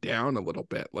calm me down a little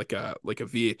bit, like a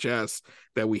VHS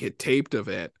that we had taped of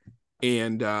it.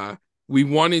 And we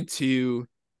wanted to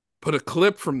put a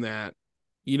clip from that.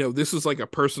 This was like a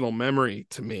personal memory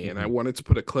to me, and I Mhm. wanted to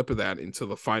put a clip of that into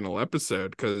the final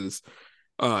episode because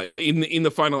in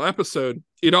the final episode,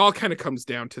 it all kind of comes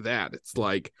down to that. It's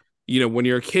like, when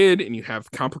you're a kid and you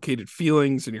have complicated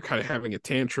feelings and you're kind of having a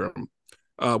tantrum,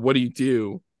 what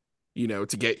to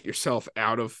get yourself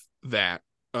out of that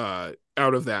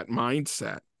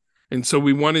mindset. And so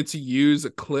we wanted to use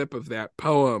a clip of that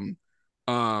poem.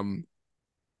 Um,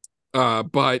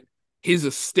 but his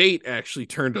estate actually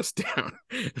turned us down.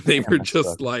 They Damn, were that just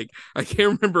sucks. like, I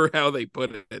can't remember how they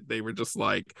put it. They were just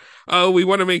like, oh, we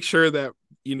want to make sure that,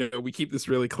 we keep this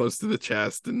really close to the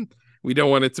chest and we don't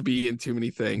want it to be in too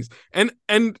many things. And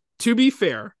to be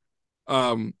fair,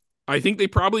 um, I think they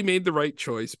probably made the right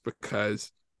choice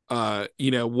because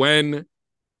when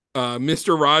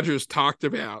Mr. Rogers talked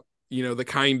about, the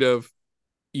kind of,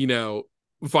 you know,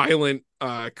 violent,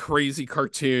 crazy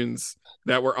cartoons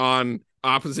that were on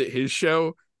opposite his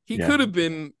show, he Yeah. could have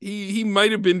been, he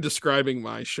might have been describing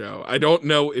my show. I don't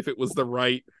know if it was the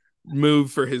right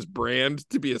move for his brand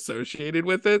to be associated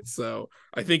with it. So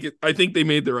I think they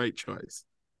made the right choice.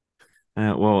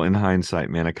 Well, in hindsight,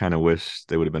 man, I kind of wish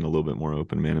they would have been a little bit more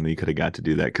open, man, and you could have got to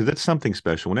do that because that's something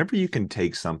special. Whenever you can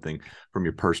take something from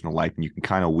your personal life and you can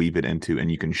kind of weave it into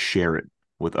and you can share it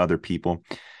with other people,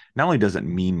 not only does it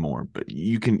mean more, but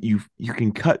you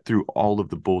can cut through all of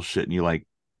the bullshit and you're like,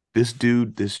 this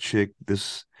dude, this chick,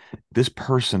 this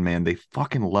person, man, they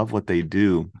fucking love what they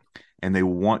do and they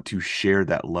want to share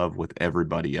that love with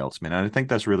everybody else, man. And I think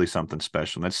that's really something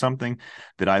special. And that's something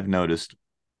that I've noticed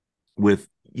with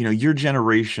your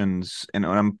generations, and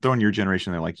I'm throwing your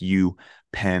generation there, like you,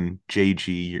 Penn,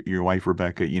 JG, your wife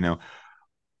Rebecca.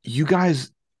 You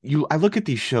guys, I look at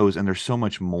these shows and there's so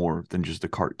much more than just a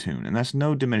cartoon, and that's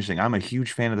no diminishing. I'm a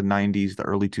huge fan of the '90s, the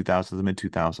early 2000s, the mid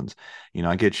 2000s.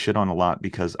 I get shit on a lot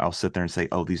because I'll sit there and say,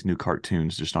 "Oh, these new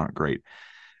cartoons just aren't great."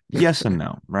 Yes and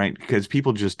no, right? Because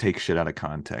people just take shit out of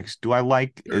context. Do I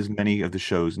like Sure. as many of the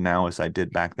shows now as I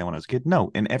did back then when I was a kid?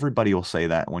 No. And everybody will say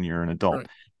that when you're an adult. Right.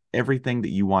 Everything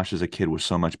that you watched as a kid was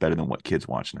so much better than what kids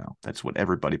watch now. That's what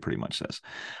everybody pretty much says.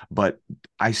 But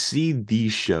I see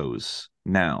these shows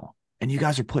now, and you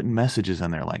guys are putting messages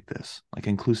in there like this, like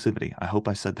inclusivity. I hope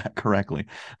I said that correctly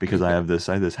because I have this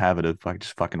habit of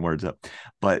just fucking words up.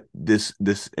 But this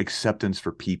acceptance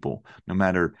for people, no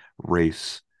matter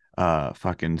race,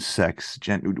 fucking sex,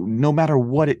 no matter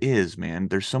what it is, man,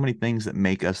 there's so many things that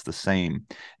make us the same.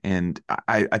 And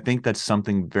I think that's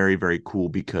something very, very cool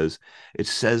because it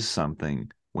says something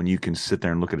when you can sit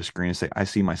there and look at a screen and say, I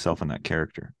see myself in that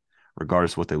character,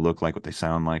 regardless of what they look like, what they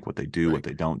sound like, what they do, what Right.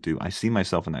 they don't do. I see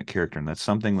myself in that character. And that's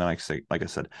something that like I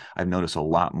said, I've noticed a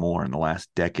lot more in the last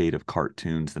decade of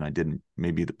cartoons than I did in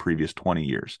maybe the previous 20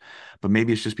 years. But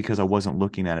maybe it's just because I wasn't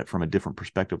looking at it from a different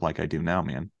perspective like I do now,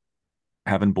 man.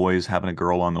 Having boys, having a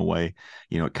girl on the way,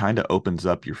 it kind of opens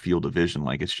up your field of vision.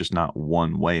 Like it's just not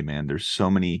one way, man. There's so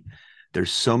many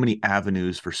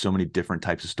avenues for so many different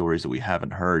types of stories that we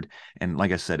haven't heard. And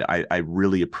like I said, I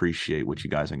really appreciate what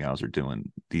you guys and gals are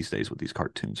doing these days with these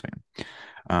cartoons,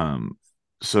 man.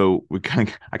 So I kind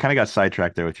of got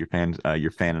sidetracked there with your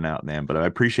fanning out, man. But I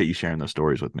appreciate you sharing those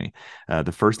stories with me.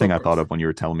 The first thing Of I thought course. of when you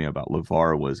were telling me about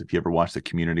LeVar was if you ever watched The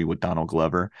Community with Donald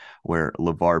Glover, where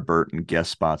LeVar Burton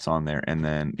guest spots on there, and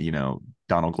then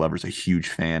Donald Glover's a huge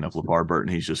fan of LeVar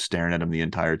Burton. He's just staring at him the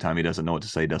entire time. He doesn't know what to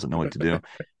say, doesn't know what to do.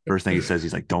 First thing he says,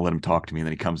 he's like, "Don't let him talk to me." And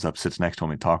then he comes up, sits next to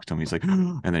him, and talks to him. He's like,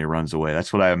 and then he runs away.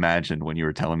 That's what I imagined when you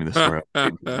were telling me the story. I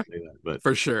was waiting for you to say that, but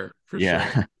For sure. For sure.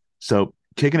 yeah. So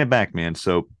kicking it back, man.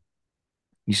 So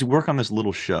you should work on this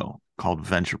little show called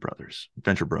Venture Bros,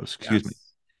 excuse me.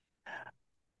 Yes.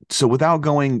 So without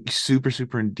going super,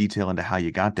 super in detail into how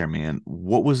you got there, man,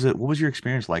 what was it? What was your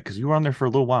experience like? Because you were on there for a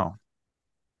little while.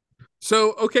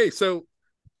 So okay, so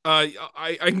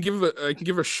I can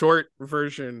give a short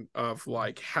version of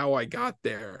like how I got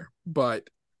there, but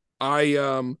I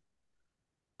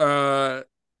uh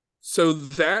so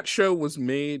that show was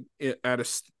made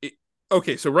at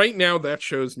okay, so right now that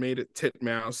show's made at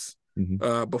Titmouse.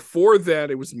 Mhm. Before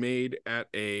that it was made at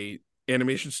a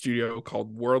animation studio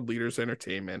called World Leaders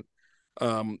Entertainment,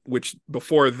 which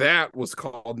before that was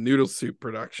called Noodle Soup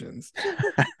Productions.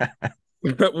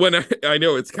 When I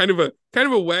know it's kind of a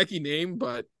wacky name,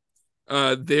 but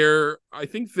their I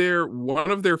think their one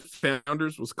of their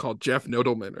founders was called Jeff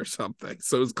Noodleman or something,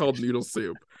 so it was called Noodle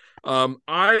Soup.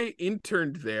 I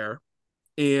interned there,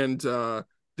 and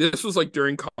this was like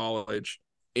during college,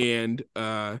 and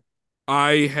I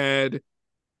had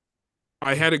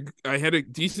I had a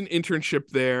decent internship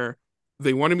there.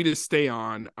 They wanted me to stay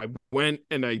on. I went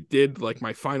and I did like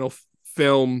my final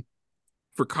film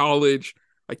for college.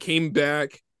 I came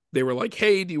back. They were like,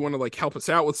 "Hey, do you want to like help us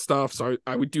out with stuff?" So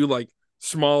I would do like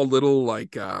small little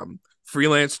like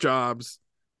freelance jobs,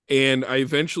 and I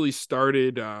eventually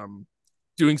started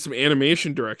doing some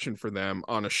animation direction for them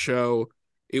on a show.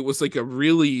 It was like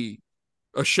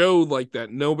a show like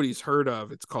that nobody's heard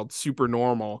of. It's called Super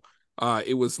Normal.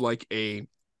 It was like a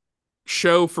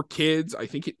show for kids. I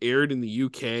think it aired in the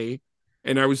UK,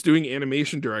 and I was doing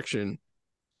animation direction,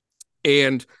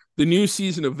 and the new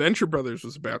season of Venture Brothers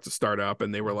was about to start up,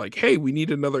 and they were like, "Hey, we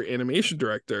need another animation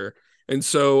director." And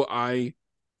so I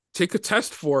take a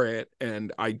test for it,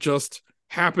 and I just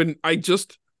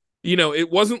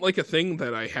it wasn't like a thing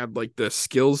that I had like the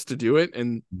skills to do it.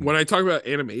 And when I talk about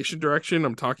animation direction,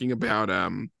 I'm talking about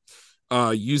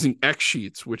using X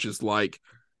sheets, which is like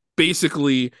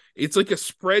basically it's like a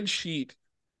spreadsheet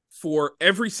for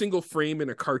every single frame in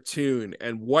a cartoon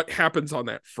and what happens on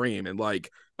that frame, and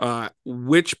like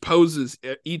which poses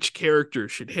each character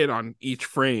should hit on each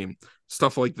frame,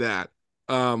 stuff like that.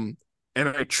 And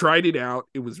I tried it out.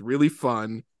 It was really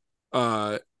fun.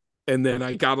 uh and then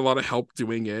I got a lot of help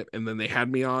doing it, and then they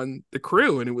had me on the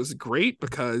crew, and it was great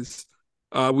because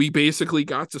we basically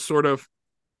got to sort of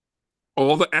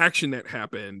all the action that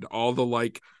happened, all the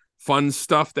like fun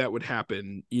stuff that would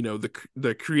happen.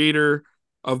 The creator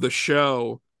of the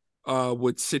show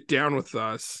would sit down with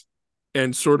us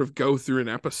and sort of go through an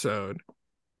episode.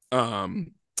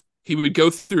 Um, he would go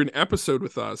through an episode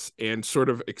with us and sort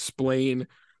of explain,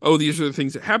 oh, these are the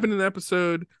things that happened in the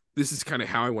episode. This is kind of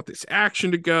how I want this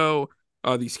action to go.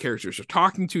 These characters are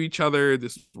talking to each other.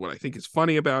 This is what I think is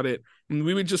funny about it. And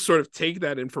we would just sort of take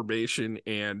that information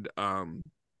and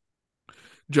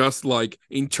just like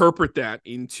interpret that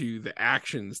into the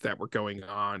actions that were going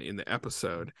on in the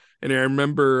episode. And I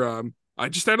remember I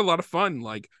just had a lot of fun,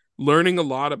 like learning a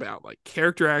lot about like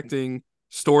character acting,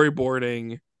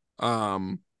 storyboarding,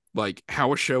 um, like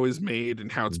how a show is made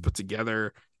and how it's put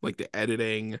together, like the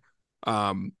editing,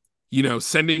 um,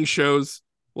 sending shows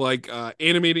like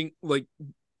animating, like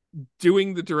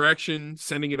doing the direction,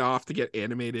 sending it off to get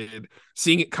animated,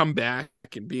 seeing it come back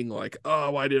and being like,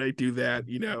 oh, why did I do that?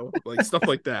 Like stuff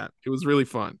like that. It was really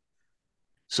fun.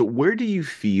 So where do you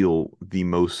feel the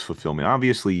most fulfillment?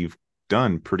 Obviously, you've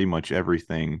done pretty much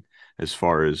everything as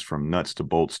far as from nuts to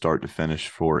bolts, start to finish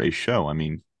for a show. I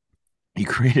mean, you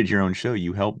created your own show.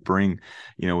 You helped bring,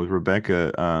 with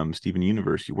Rebecca, Steven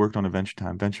Universe. You worked on Adventure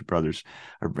Time, Venture Brothers,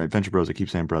 or Adventure Bros. I keep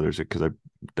saying brothers because I'm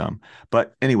dumb.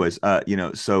 But anyways,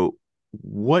 so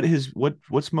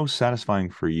what's most satisfying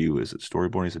for you? Is it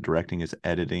storyboarding? Is it directing? Is it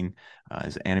editing?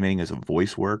 Is it animating? Is it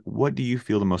voice work? What do you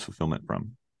feel the most fulfillment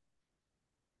from?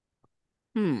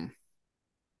 Hmm.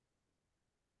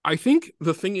 I think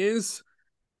the thing is,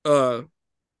 uh,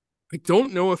 I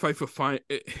don't know if I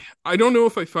don't know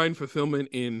if I find fulfillment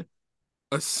in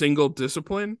a single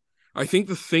discipline. I think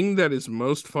the thing that is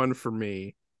most fun for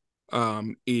me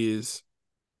is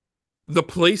the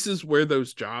places where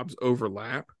those jobs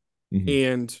overlap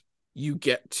Mhm. and you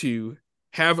get to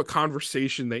have a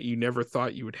conversation that you never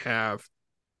thought you would have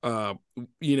uh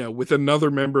with another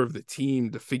member of the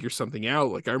team to figure something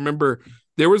out. Like I remember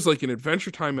there was like an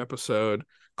Adventure Time episode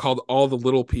called All the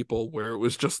Little People where it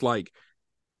was just like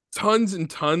tons and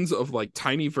tons of like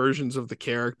tiny versions of the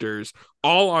characters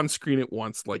all on screen at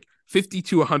once, like 50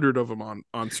 to 100 of them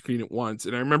on screen at once.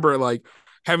 And I remember like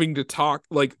having to talk,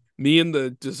 like me and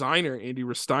the designer Andy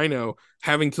Rustino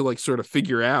having to like sort of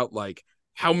figure out like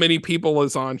how many people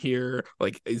is on here,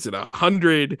 like is it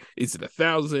 100, is it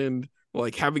 1,000,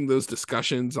 like having those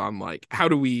discussions on like how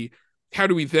do we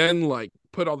then like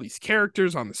put all these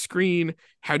characters on the screen,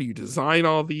 how do you design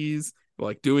all these,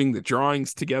 like doing the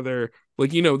drawings together,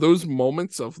 like those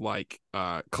moments of like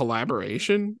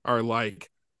collaboration are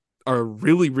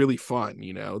really really fun.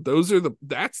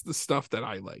 That's the stuff that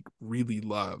I like really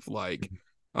love. Like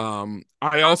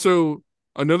I also,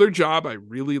 another job I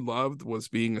really loved was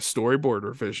being a storyboard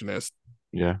revisionist,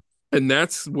 Yeah. and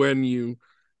that's when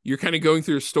you're kind of going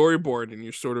through a storyboard and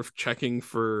you're sort of checking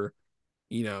for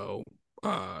you know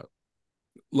uh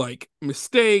like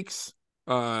mistakes,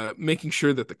 making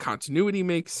sure that the continuity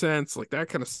makes sense, like that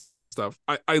kind of stuff.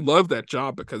 I love that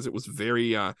job because it was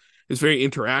very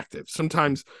interactive.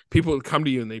 Sometimes people would come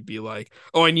to you and they'd be like,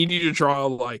 oh, I need you to draw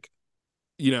like,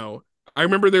 you know, I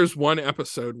remember there's one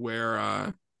episode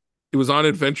where it was on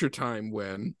Adventure Time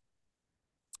when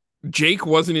Jake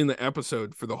wasn't in the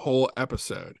episode for the whole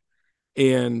episode.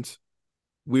 And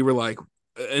we were like,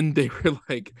 and they were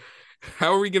like,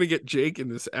 how are we going to get Jake in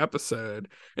this episode?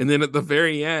 And then at the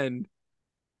very end,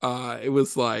 it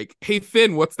was like, hey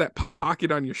Finn, what's that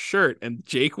pocket on your shirt? And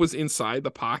Jake was inside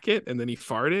the pocket and then he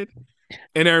farted.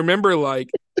 And I remember like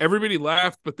everybody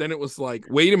laughed, but then it was like,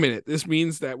 wait a minute, this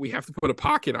means that we have to put a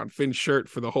pocket on Finn's shirt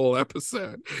for the whole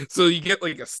episode. So you get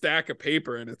like a stack of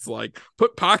paper and it's like,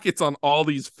 put pockets on all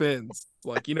these fins.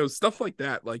 Like, stuff like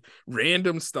that, like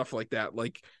random stuff like that.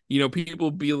 Like, people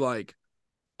be like,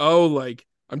 oh, like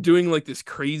I'm doing like this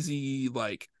crazy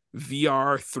like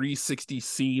VR 360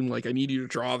 scene. Like I need you to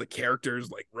draw the characters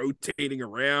like rotating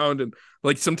around. And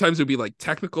like sometimes it'd be like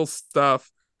technical stuff.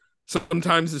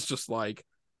 Sometimes it's just like,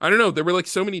 I don't know. There were like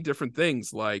so many different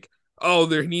things. Like, oh,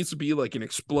 there needs to be like an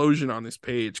explosion on this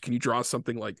page. Can you draw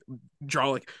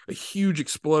like a huge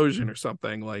explosion or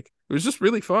something? Like it was just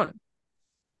really fun.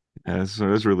 Yeah,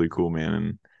 that's really cool,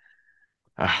 man.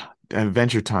 And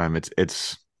Adventure Time,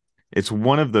 it's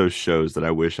one of those shows that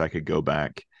I wish I could go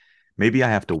back. Maybe I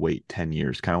have to wait 10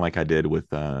 years, kind of like I did with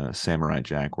Samurai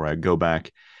Jack, where I go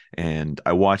back and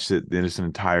I watched it in its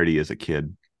entirety as a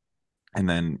kid. And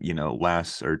then,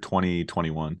 last or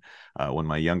 2021, when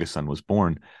my youngest son was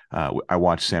born, I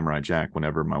watched Samurai Jack.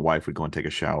 Whenever my wife would go and take a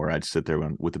shower, I'd sit there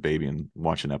with the baby and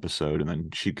watch an episode, and then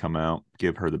she'd come out,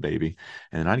 give her the baby,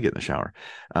 and then I'd get in the shower.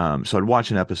 So I'd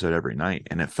watch an episode every night,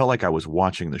 and it felt like I was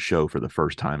watching the show for the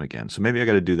first time again. So maybe I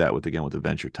got to do that with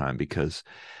Adventure Time, because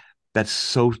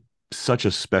that's such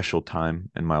a special time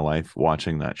in my life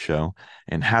watching that show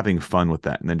and having fun with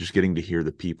that, and then just getting to hear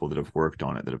the people that have worked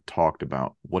on it, that have talked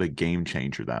about what a game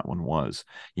changer that one was,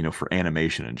 for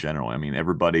animation in general. I mean,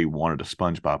 everybody wanted a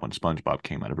SpongeBob when SpongeBob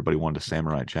came out. Everybody wanted a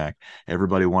Samurai Jack.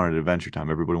 Everybody wanted Adventure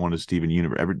Time. Everybody wanted Steven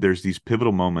Universe. There's these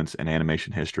pivotal moments in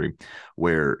animation history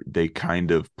where they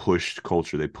kind of pushed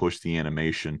culture. They pushed the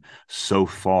animation so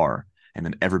far, and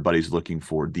then everybody's looking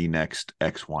for the next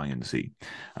X, Y, and Z.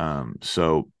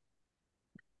 So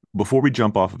before we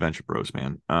jump off Adventure Bros,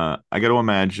 man, I got to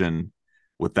imagine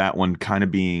with that one kind of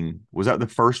being, was that the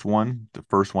first one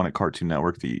at Cartoon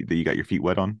Network that you got your feet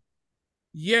wet on?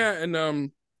 Yeah, and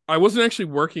I wasn't actually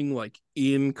working like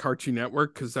in Cartoon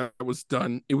Network because that was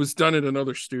done. It was done at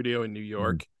another studio in New Mhm.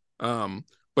 York.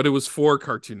 But it was for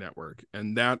Cartoon Network,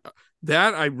 and that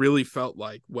I really felt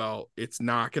like, well, it's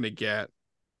not gonna get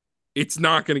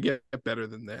better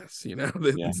than this, you know.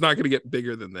 Yeah. It's not gonna get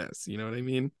bigger than this, you know what I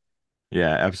mean?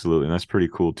 Yeah, absolutely. And that's pretty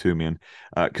cool too, man.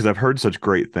 Because I've heard such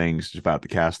great things about the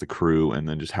cast, the crew, and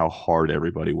then just how hard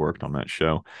everybody worked on that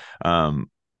show. Um,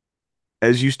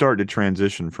 as you start to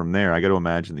transition from there, I got to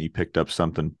imagine that you picked up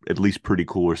something at least pretty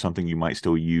cool, or something you might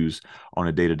still use on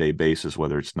a day-to-day basis,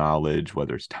 whether it's knowledge,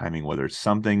 whether it's timing, whether it's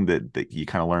something that you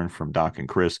kind of learned from Doc and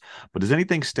Chris. But does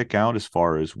anything stick out as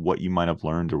far as what you might have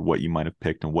learned or what you might have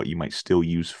picked and what you might still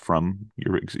use from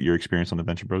your experience on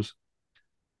Adventure Bros?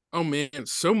 Oh man,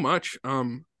 so much.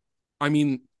 I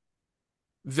mean,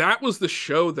 that was the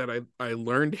show that I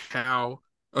learned how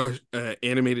a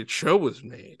animated show was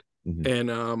made. Hmm.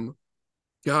 And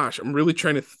gosh, I'm really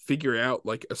trying to figure out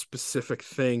like a specific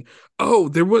thing. Oh,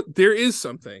 there is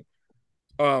something.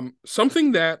 Something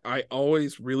um that I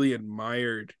always really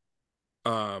admired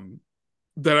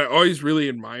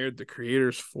the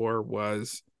creators for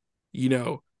was, you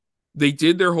know, they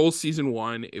did their whole season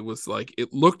one. It was like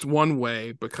it looked one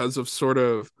way because of sort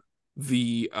of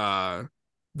the uh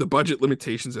the budget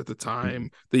limitations at the Hmm.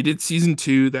 time. They did season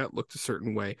two that looked a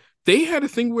certain way. They had a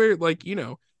thing where like,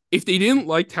 if they didn't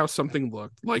like how something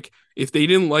looked, like if they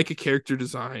didn't like a character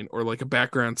design or like a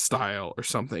background style or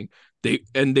something,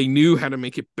 they knew how to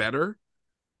make it better,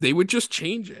 they would just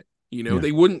change it. Yeah.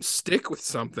 They wouldn't stick with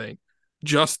something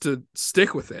just to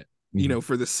stick with it, Hmm.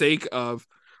 for the sake of,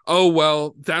 oh,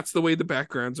 well, that's the way the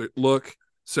backgrounds look.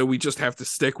 So we just have to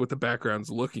stick with the backgrounds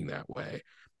looking that way.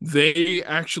 They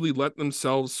actually let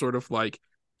themselves sort of like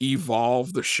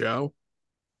evolve the show,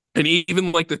 and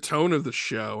even like the tone of the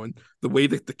show and the way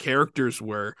that the characters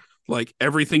were, like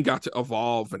everything got to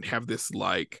evolve and have this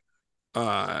like,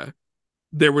 uh,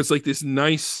 there was like this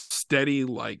nice steady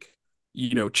like,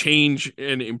 change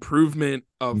and improvement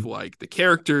of like the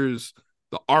characters,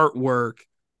 the artwork,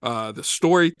 the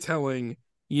storytelling.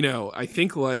 I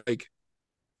think like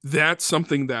that's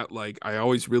something that like I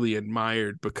always really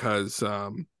admired because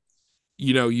I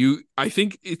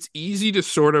think it's easy to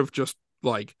sort of just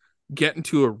like get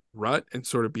into a rut and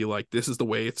sort of be like, this is the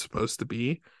way it's supposed to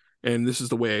be, and this is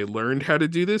the way I learned how to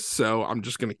do this, so I'm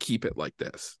just going to keep it like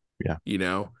this, Yeah. you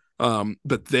know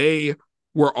but they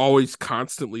were always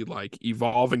constantly like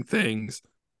evolving things,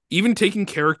 even taking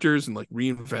characters and like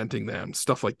reinventing them,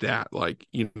 stuff like that. Like,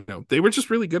 they were just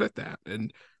really good at that,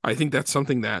 and I think that's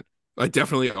something that I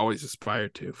definitely always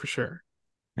aspired to, for sure.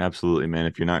 Absolutely, man.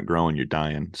 If you're not growing, you're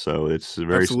dying. So it's very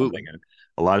something. Absolutely. And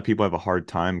a lot of people have a hard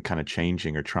time kind of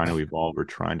changing or trying to evolve or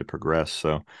trying to progress.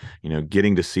 So,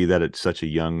 getting to see that at such a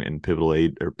young and pivotal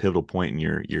age or pivotal point in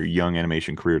your young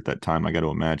animation career at that time, I got to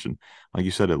imagine, like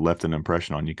you said, it left an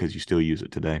impression on you because you still use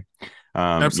it today.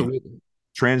 Absolutely.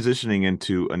 Transitioning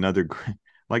into another,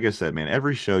 like I said, man,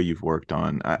 every show you've worked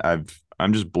on,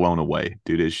 I'm just blown away,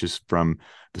 dude. It's just from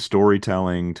the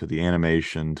storytelling to the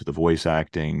animation to the voice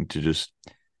acting to just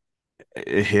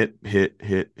hit,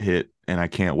 and I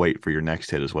can't wait for your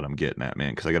next hit is what I'm getting at,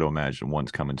 man. Because I got to imagine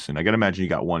one's coming soon. I got to imagine you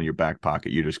got one in your back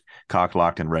pocket. You're just cock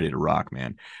locked and ready to rock,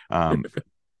 man. Um,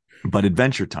 but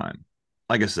Adventure Time,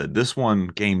 like I said, this one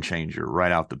game changer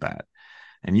right out the bat,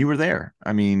 and you were there.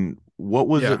 I mean, what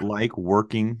was it Yeah. like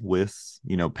working with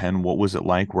Penn? What was it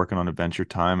like working on Adventure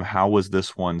Time? How was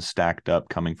this one stacked up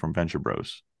coming from Venture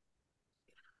Bros?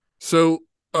 So,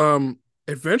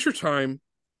 Adventure Time,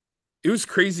 it was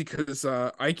crazy because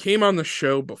I came on the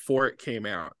show before it came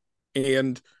out,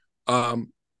 and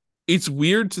um, it's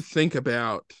weird to think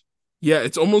about. Yeah,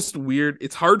 it's almost weird.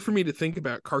 It's hard for me to think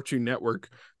about Cartoon Network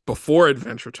before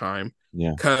Adventure Time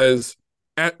Yeah. because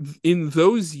at in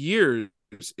those years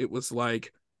it was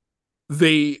like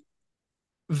they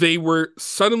they were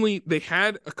suddenly they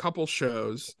had a couple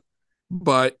shows,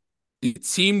 but it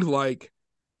seemed like,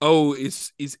 oh,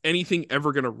 is anything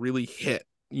ever gonna really hit?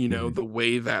 Hmm. The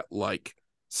way that like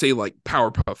say like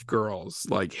Powerpuff Girls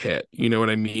like hit. You know what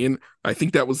I mean? I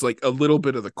think that was like a little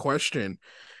bit of the question.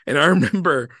 And I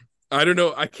remember, I don't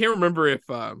know, I can't remember if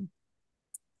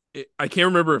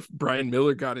Brian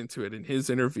Miller got into it in his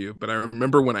interview, but I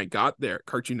remember when I got there,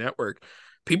 Cartoon Network,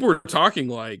 people were talking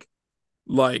like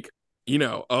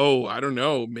oh, I don't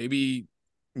know, maybe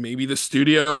the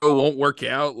studio won't work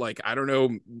out, like I don't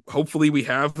know, hopefully we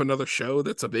have another show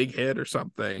that's a big hit or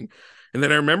something. And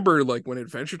then I remember like when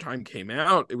Adventure Time came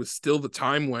out, it was still the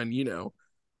time when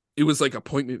it was like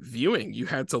appointment viewing. You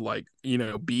had to like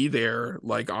be there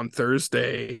like on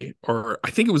Thursday, or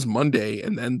I think it was Monday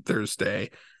and then Thursday.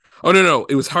 Oh no,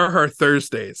 it was Har Har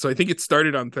Thursday. So I think it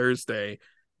started on Thursday.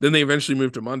 Then they eventually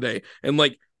moved to Monday. And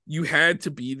like you had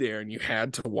to be there and you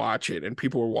had to watch it. And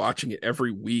people were watching it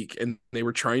every week. And they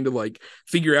were trying to like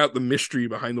figure out the mystery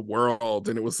behind the world.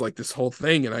 And it was like this whole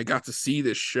thing. And I got to see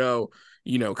this show,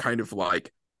 kind of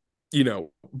like,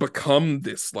 become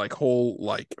this like whole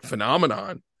like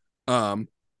phenomenon. Um,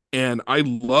 and I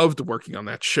loved working on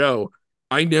that show.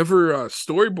 I never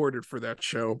storyboarded for that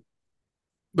show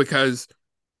because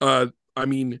uh I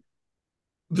mean,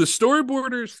 the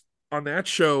storyboarders on that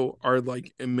show are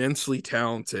like immensely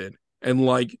talented, and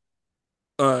like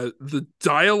the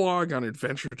dialogue on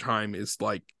Adventure Time is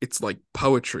like it's like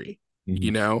poetry,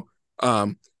 you Hmm. know.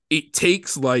 It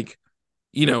takes like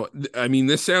I mean,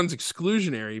 this sounds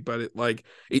exclusionary, but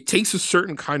it takes a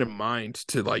certain kind of mind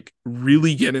to like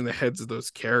really get in the heads of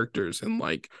those characters and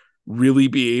like really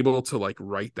be able to like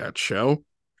write that show.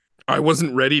 I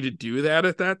wasn't ready to do that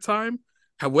at that time.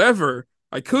 However,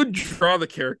 I could draw the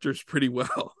characters pretty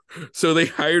well. So they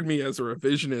hired me as a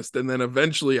revisionist, and then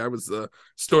eventually I was the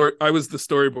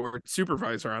storyboard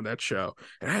supervisor on that show.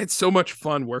 And I had so much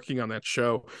fun working on that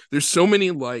show. There's so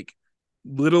many like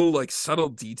little like subtle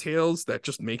details that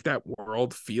just make that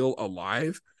world feel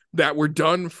alive, that were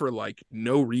done for like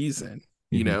no reason,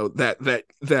 Hmm.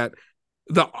 that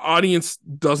the audience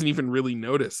doesn't even really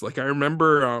notice. Like I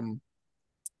remember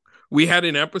we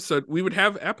would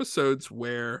have episodes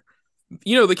where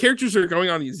the characters are going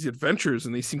on these adventures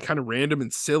and they seem kind of random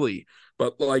and silly,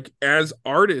 but like as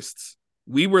artists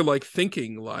we were like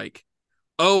thinking like,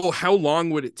 oh, how long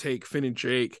would it take Finn and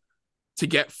Jake to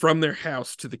get from their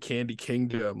house to the Candy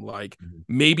Kingdom? Like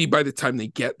maybe by the time they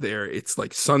get there it's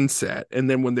like sunset, and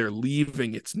then when they're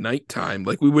leaving it's nighttime.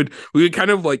 Like we would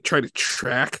kind of like try to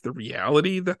track the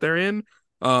reality that they're in.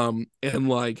 And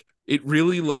like it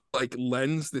really like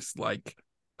lends this like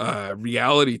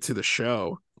reality to the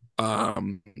show,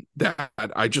 that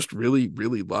I just really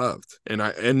really loved. And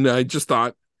I just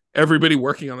thought everybody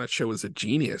working on that show was a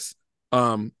genius.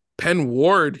 Penn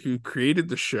Ward, who created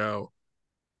the show,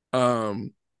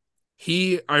 um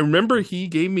I remember he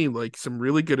gave me like some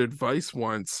really good advice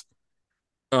once.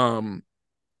 um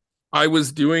I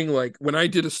was doing like when I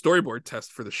did a storyboard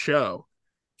test for the show,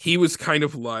 he was kind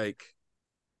of like,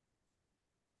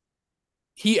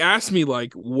 he asked me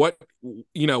like, what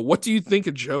do you think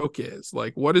a joke is?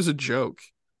 Like what is a joke?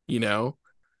 you know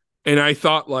and I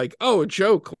thought like, oh, a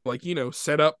joke, like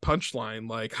set up punchline,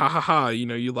 like ha ha ha,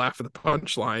 you laugh at the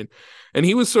punchline. And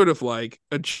he was sort of like,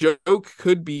 a joke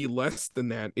could be less than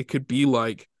that. It could be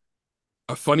like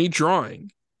a funny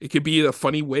drawing. It could be a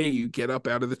funny way you get up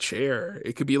out of the chair.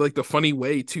 It could be like the funny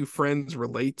way two friends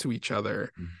relate to each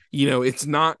other. It's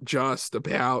not just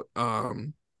about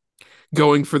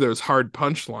going for those hard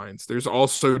punchlines. There's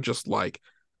also just like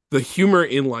the humor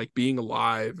in like being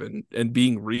alive and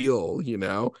being real.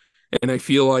 And I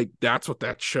feel like that's what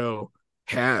that show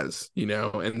has,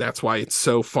 and that's why it's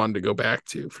so fun to go back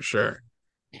to for sure.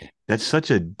 That's such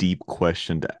a deep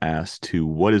question to ask to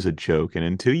what is a joke? And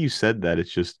until you said that,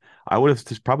 it's just, I would have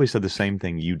just probably said the same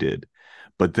thing you did.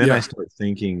 But then I Yeah. start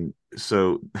thinking,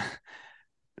 so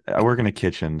I work in a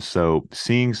kitchen. So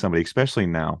seeing somebody, especially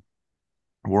now,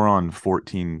 we're on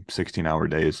 14, 16-hour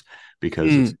days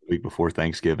because it's Mm, the week before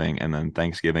Thanksgiving, and then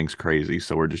Thanksgiving's crazy.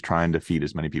 So we're just trying to feed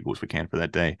as many people as we can for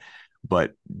that day.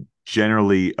 But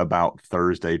generally about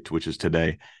Thursday, which is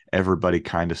today, everybody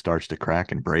kind of starts to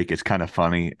crack and break. It's kind of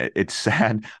funny. It's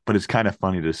sad, but it's kind of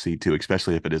funny to see too,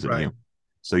 especially if it isn't right. you.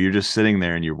 So you're just sitting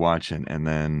there and you're watching, and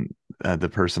then the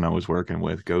person I was working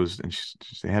with goes and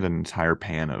they had an entire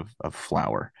pan of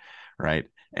flour, right?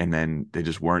 And then they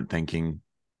just weren't thinking,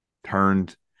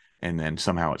 turned, and then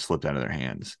somehow it slipped out of their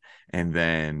hands. And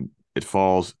then It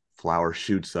falls, flower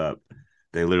shoots up.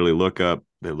 They literally look up,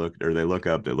 they look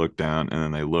up, they look down, and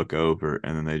then they look over,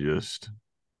 and then they just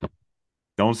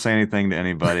don't say anything to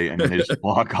anybody, and then they just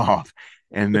walk off.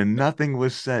 And then nothing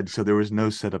was said. So there was no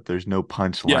setup, there's no Yeah.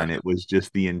 punchline. It was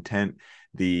just the intent,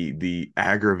 the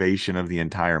aggravation of the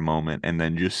entire moment, and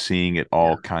then just seeing it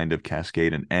all Yeah. kind of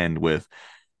cascade and end with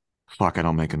fuck, I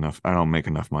don't make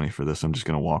enough money for this. I'm just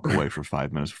gonna walk away for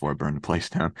 5 minutes before I burn the place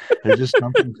down. There's just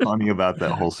something funny about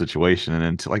that whole situation. And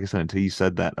until, like I said, until you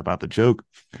said that about the joke,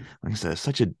 like I said, it's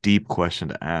such a deep question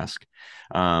to ask.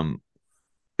 Um,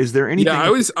 is there Yeah,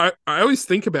 anything I always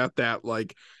think about that,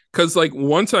 like, because like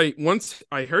once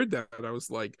I heard that, I was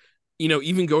like,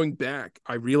 even going back,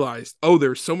 I realized, oh,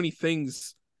 there's so many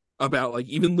things about like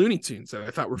even Looney Tunes that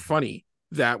I thought were funny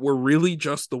that were really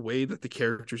just the way that the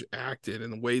characters acted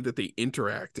and the way that they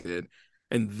interacted,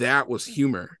 and that was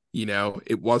humor.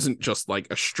 It wasn't just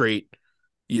like a straight,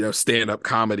 stand-up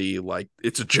comedy, like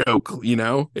it's a joke.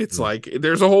 It's like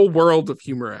there's a whole world of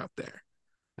humor out there.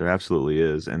 There absolutely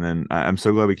is. And then I'm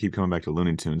so glad we keep coming back to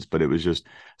Looney Tunes, but it was just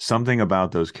something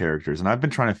about those characters. And I've been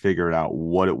trying to figure it out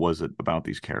what it was about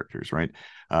these characters, right?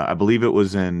 I believe it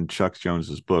was in Chuck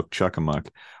Jones's book, Chuck-a-Muck,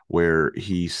 where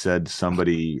he said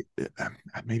somebody,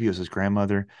 maybe it was his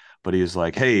grandmother, but he was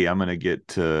like, hey, I'm going to get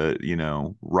to,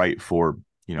 write for,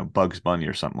 Bugs Bunny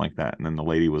or something like that. And then the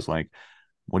lady was like,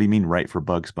 what do you mean write for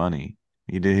Bugs Bunny?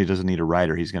 He doesn't need a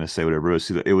writer. He's going to say whatever it was.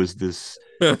 So it was this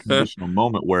transitional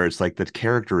moment where it's like the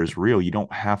character is real. You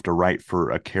don't have to write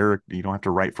for a character. You don't have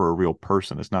to write for a real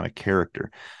person. It's not a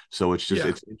character. So it's just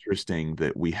Yeah. it's interesting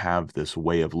that we have this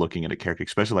way of looking at a character,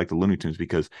 especially like the Looney Tunes,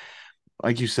 because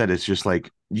like you said, it's just like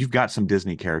you've got some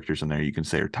Disney characters in there you can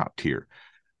say are top tier.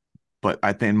 But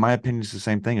I think, in my opinion, it's the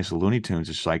same thing as the Looney Tunes.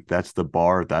 It's like that's the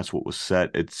bar. That's what was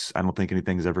set. I don't think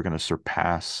anything's ever going to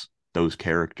surpass those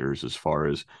characters as far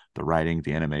as the writing,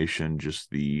 the animation, just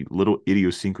the little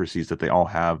idiosyncrasies that they all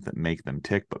have that make them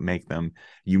tick, but make them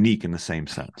unique in the same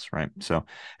sense, right? So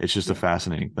it's just a Yeah.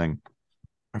 fascinating thing,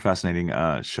 a fascinating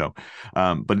show.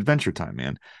 But Adventure Time,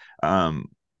 man. Um,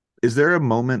 is there a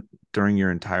moment during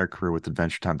your entire career with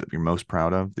Adventure Time that you're most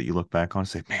proud of that you look back on and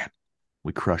say, man,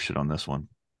 we crushed it on this one?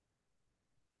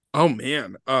 Oh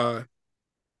man. Uh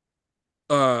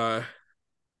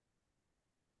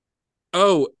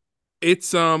oh,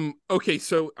 it's okay,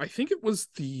 so I think it was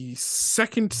the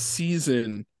second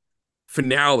season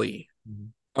finale,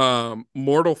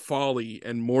 Mortal Folly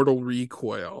and Mortal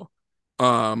Recoil.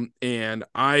 And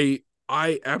I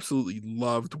absolutely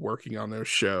loved working on those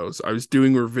shows. I was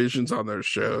doing revisions on those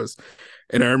shows,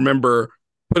 and I remember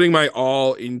putting my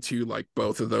all into like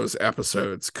both of those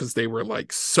episodes because they were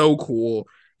like so cool.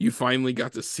 You finally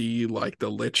got to see like the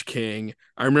Lich King.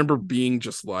 I remember being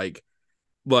just like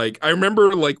I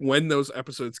remember like when those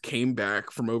episodes came back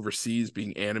from overseas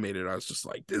being animated, I was just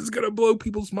like, this is gonna blow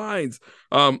people's minds.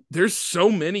 There's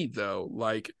so many though.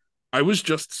 Like I was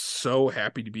just so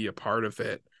happy to be a part of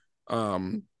it.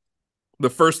 Um,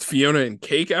 the first Fiona and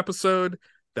Cake episode,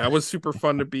 that was super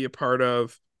fun to be a part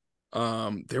of.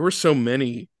 There were so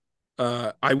many.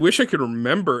 I wish I could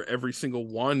remember every single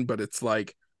one, but it's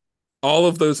like all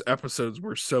of those episodes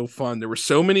were so fun. There were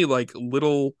so many like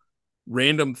little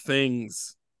random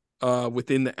things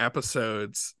within the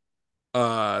episodes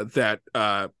that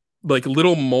like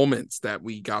little moments that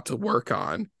we got to work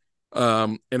on.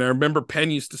 And I remember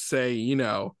Penn used to say,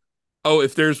 oh,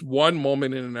 if there's one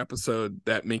moment in an episode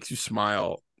that makes you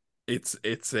smile, it's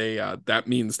a that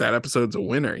means that episode's a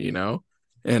winner.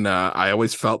 And I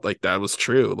always felt like that was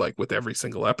true, like with every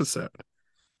single episode.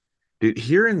 Dude,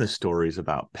 hearing the stories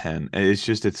about Penn,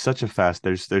 it's such a fast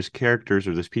there's characters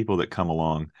or there's people that come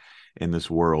along in this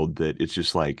world that it's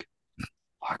just like,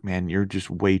 fuck man, you're just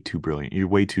way too brilliant. You're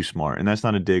way too smart. And that's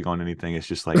not a dig on anything. It's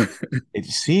just like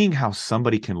it's seeing how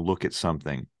somebody can look at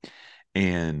something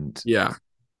and Yeah,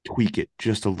 tweak it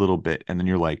just a little bit. And then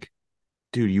you're like,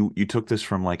 dude, you took this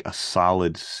from like a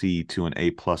solid C to an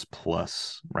A plus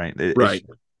plus, right? right.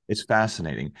 It's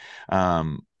fascinating.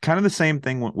 Kind of the same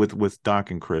thing with Doc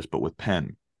and Chris, but with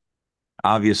Penn.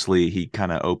 Obviously, he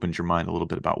kind of opens your mind a little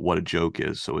bit about what a joke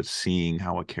is. So it's seeing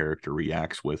how a character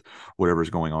reacts with whatever's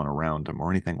going on around him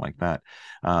or anything like that.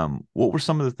 What were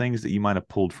some of the things that you might have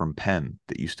pulled from Penn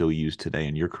that you still use today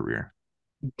in your career?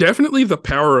 Definitely the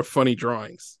power of funny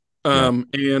drawings. Yeah.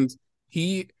 And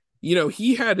he,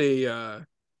 he had a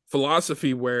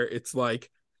philosophy where it's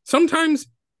like sometimes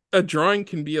a drawing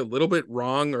can be a little bit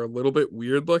wrong or a little bit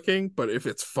weird looking, but if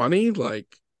it's funny,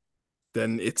 like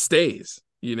then it stays.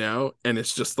 And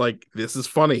it's just like this is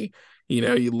funny.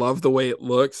 You love the way it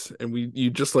looks and you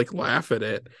just like laugh at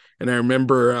it. And I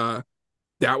remember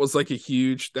that was like a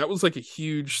huge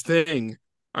thing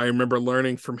I remember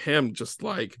learning from him just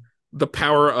like the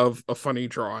power of a funny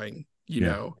drawing,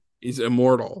 Yeah. is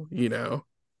immortal,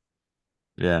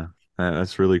 Yeah.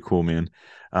 That's really cool, man.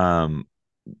 Um,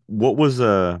 what was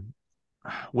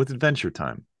with Adventure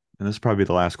Time, and this is probably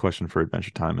the last question for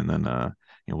Adventure Time, and then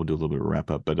we'll do a little bit of a wrap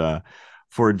up. But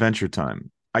for Adventure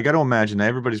Time, I got to imagine that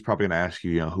everybody's probably going to ask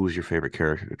you, who was your favorite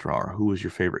character to draw, or who was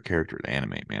your favorite character to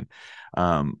animate, man.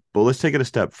 But let's take it a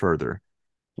step further.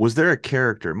 Was there a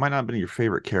character? It might not have been your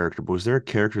favorite character, but was there a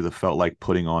character that felt like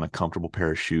putting on a comfortable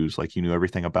pair of shoes? Like you knew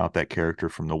everything about that character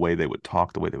from the way they would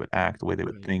talk, the way they would act, the way they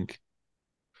would think.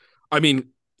 I mean,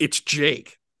 it's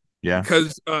Jake Yeah.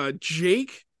 because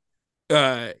Jake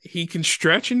he can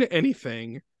stretch into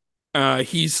anything.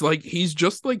 He's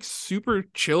just like super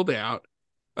chilled out.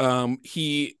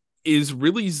 He is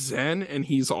really zen, and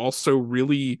he's also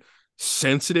really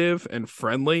sensitive and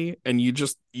friendly, and you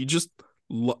just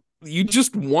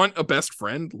want a best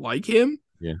friend like him.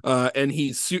 Yeah. And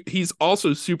he's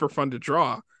also super fun to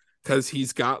draw because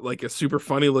he's got like a super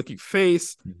funny looking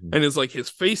face, Mhm. and his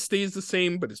face stays the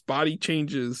same but his body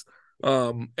changes.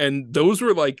 And those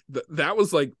were like that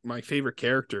was like my favorite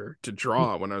character to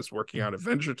draw when I was working on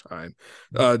Adventure Time,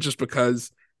 just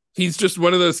because he's just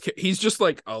one of those. He's just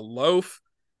like a loaf.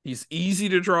 He's easy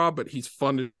to draw, but he's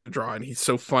fun to draw, and he's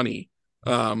so funny.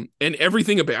 And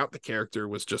everything about the character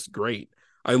was just great.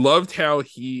 I loved how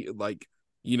he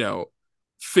you know,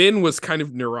 Finn was kind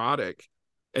of neurotic,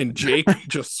 and Jake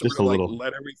just sort Just a of like little.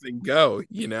 let everything go.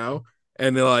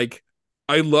 And like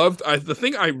the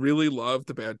thing I really loved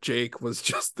about Jake was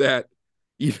just that,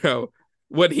 you know,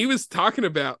 when he was talking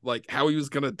about like how he was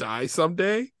gonna die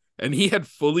someday, and he had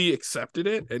fully accepted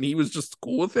it, and he was just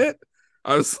cool with it.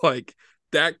 I was like,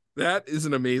 that is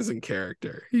an amazing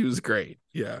character. He was great.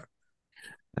 Yeah.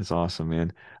 That's awesome,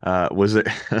 man. Was it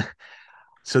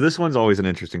so this one's always an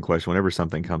interesting question whenever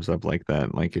something comes up like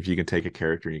that. Like if you can take a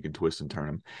character and you can twist and turn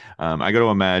him. I got to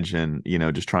imagine,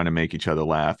 just trying to make each other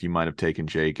laugh. You might have taken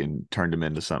Jake and turned him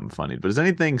into something funny. But does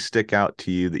anything stick out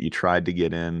to you that you tried to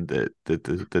get in that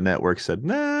the network said,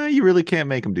 nah, you really can't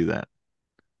make him do that?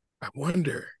 I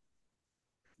wonder.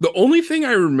 The only thing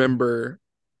I remember,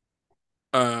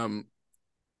 um,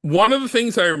 one of the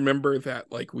things I remember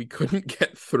that like we couldn't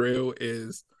get through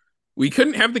is we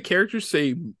couldn't have the characters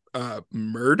say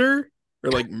murder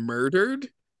or like murdered.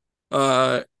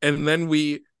 And then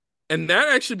and that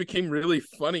actually became really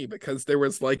funny because there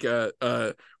was like a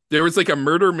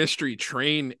murder mystery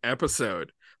train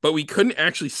episode, but we couldn't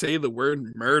actually say the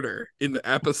word murder in the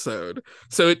episode.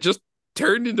 So it just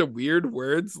turned into weird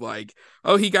words like,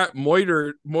 oh, he got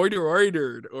moitered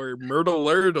or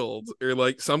myrtle or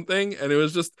like something. And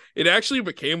it actually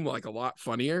became like a lot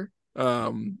funnier.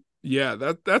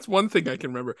 Yeah, that's one thing I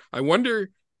can remember. I wonder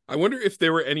if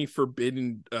there were any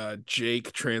forbidden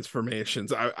Jake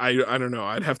transformations. I don't know.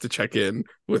 I'd have to check in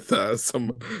with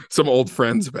some old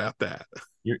friends about that.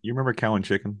 You remember Cow and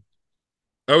Chicken?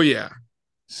 Oh yeah, I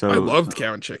So loved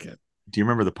Cow and Chicken. do you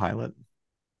remember the pilot?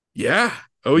 Yeah.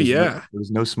 Oh yeah. There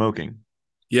was no smoking.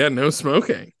 Yeah. No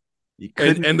smoking. You And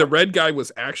couldn't. and the red guy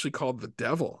was actually called the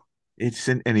devil.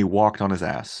 And he walked on his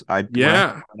ass.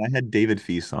 Yeah. When I had David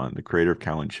Feast on, the creator of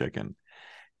Cow and Chicken,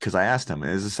 because I asked him,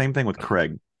 it's the same thing with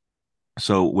Craig.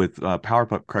 So with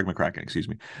Powerpuff, Craig McCracken, excuse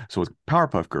me. So with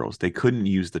Powerpuff Girls, they couldn't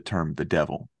use the term the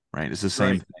devil, right? It's the same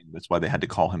Right. thing. That's why they had to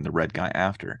call him the red guy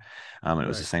after. And it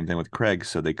was the Right. same thing with Craig.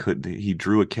 So he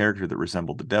drew a character that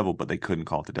resembled the devil, but they couldn't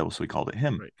call it the devil, so he called it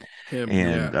him. Right. Him.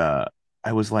 And Yeah.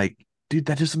 I was like, dude,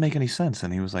 that doesn't make any sense.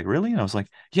 And he was like, really? And I was like,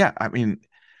 yeah, I mean,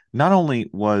 not only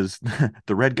was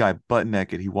the red guy butt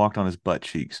naked, he walked on his butt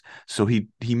cheeks. So he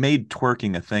made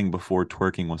twerking a thing before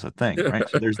twerking was a thing, right?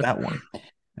 So there's that one.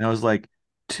 And I was like,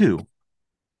 two,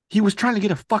 he was trying to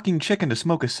get a fucking chicken to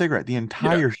smoke a cigarette the Yeah.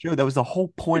 entire show. That was the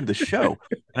whole point of the show.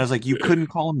 And I was like, you couldn't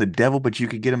call him the devil, but you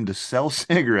could get him to sell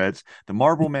cigarettes. The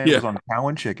Marble Man Yeah. was on Cow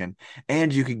and Chicken,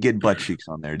 and you could get butt cheeks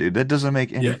on there, dude. That doesn't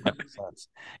make any Yeah. fucking sense.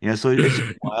 So it's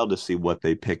just wild to see what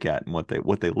they pick at and what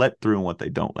they let through and what they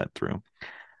don't let through.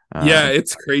 Yeah, Um,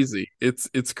 it's crazy.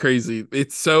 It's crazy.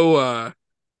 It's so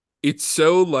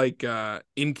like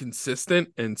inconsistent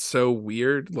and so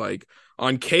weird. Like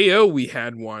on KO we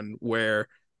had one where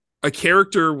a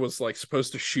character was like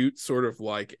supposed to shoot sort of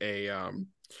like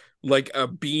a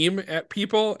beam at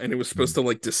people, and it was supposed to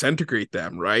like disintegrate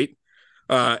them, right?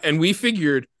 And we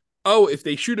figured, oh, if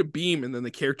they shoot a beam and then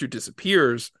the character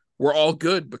disappears, we're all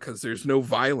good because there's no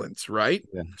violence, right?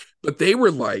 yeah. But they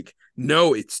were like,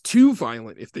 no, it's too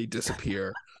violent if they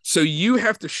disappear. So you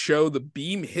have to show the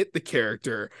beam hit the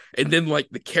character and then like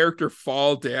the character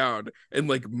fall down and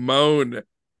like moan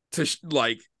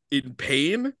like in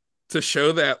pain to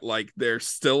show that like they're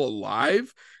still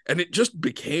alive, and it just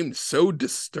became so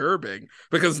disturbing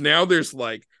because now there's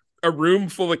like a room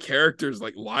full of characters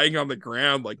like lying on the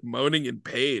ground like moaning in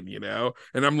pain,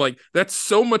 and I'm like, that's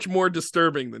so much more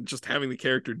disturbing than just having the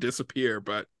character disappear.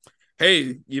 But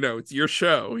hey, it's your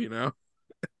show.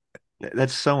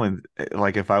 That's so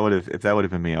like if that would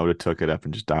have been me, I would have took it up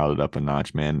and just dialed it up a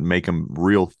notch, man. Make them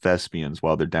real thespians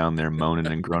while they're down there moaning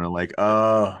and groaning like,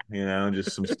 oh,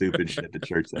 just some stupid shit to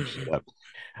church that shit up.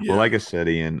 Well, Yeah. like I said,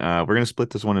 Ian, we're gonna split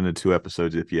this one into two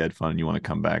episodes if you had fun and you want to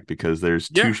come back because there's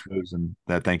two Yeah. shows and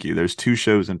that. Thank you. There's two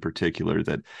shows in particular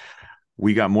that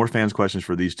we got more fans questions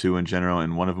for these two in general,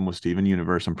 and one of them was Steven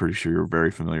Universe. I'm pretty sure you're very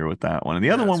familiar with that one. And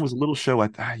the other one Yes. was a little show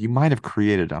you might have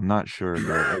created. I'm not sure.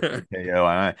 The KO.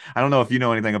 I don't know if you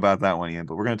know anything about that one, Ian,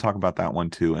 but we're going to talk about that one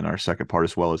too in our second part,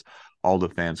 as well as all the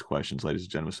fans questions, ladies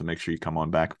and gentlemen. So make sure you come on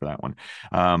back for that one.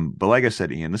 But like I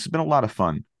said, Ian, this has been a lot of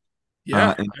fun.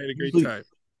 Yeah, And I had a great usually, time.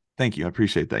 thank you. I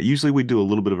appreciate that. Usually we do a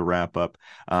little bit of a wrap up,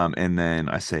 and then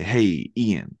I say, hey,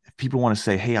 Ian, if people want to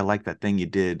say, hey, I like that thing you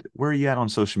did, where are you at on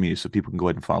social media so people can go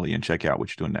ahead and follow you and check out what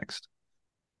you're doing next?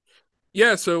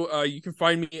 Yeah, so you can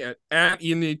find me at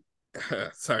Ian.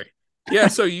 Sorry. Yeah,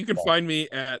 so you can find me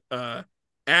at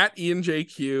Ian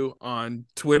JQ on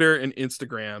Twitter and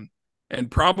Instagram, and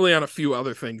probably on a few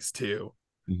other things too.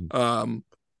 Mhm. Um,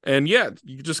 and yeah,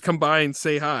 you can just come by and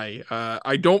say hi.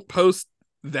 I don't post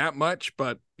that much,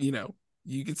 but you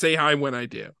can say hi when I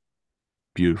do.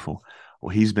 Beautiful. Well,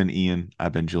 he's been Ian.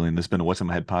 I've been Julian. This has been a What's in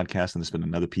My Head podcast, and this has been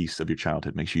another piece of your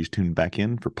childhood. Make sure you tune back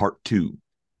in for part 2.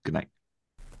 Good night.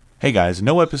 Hey guys,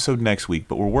 no episode next week,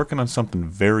 but we're working on something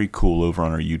very cool over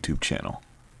on our YouTube channel.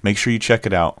 Make sure you check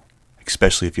it out,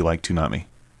 especially if you like Toonami.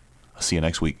 I'll see you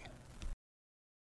next week.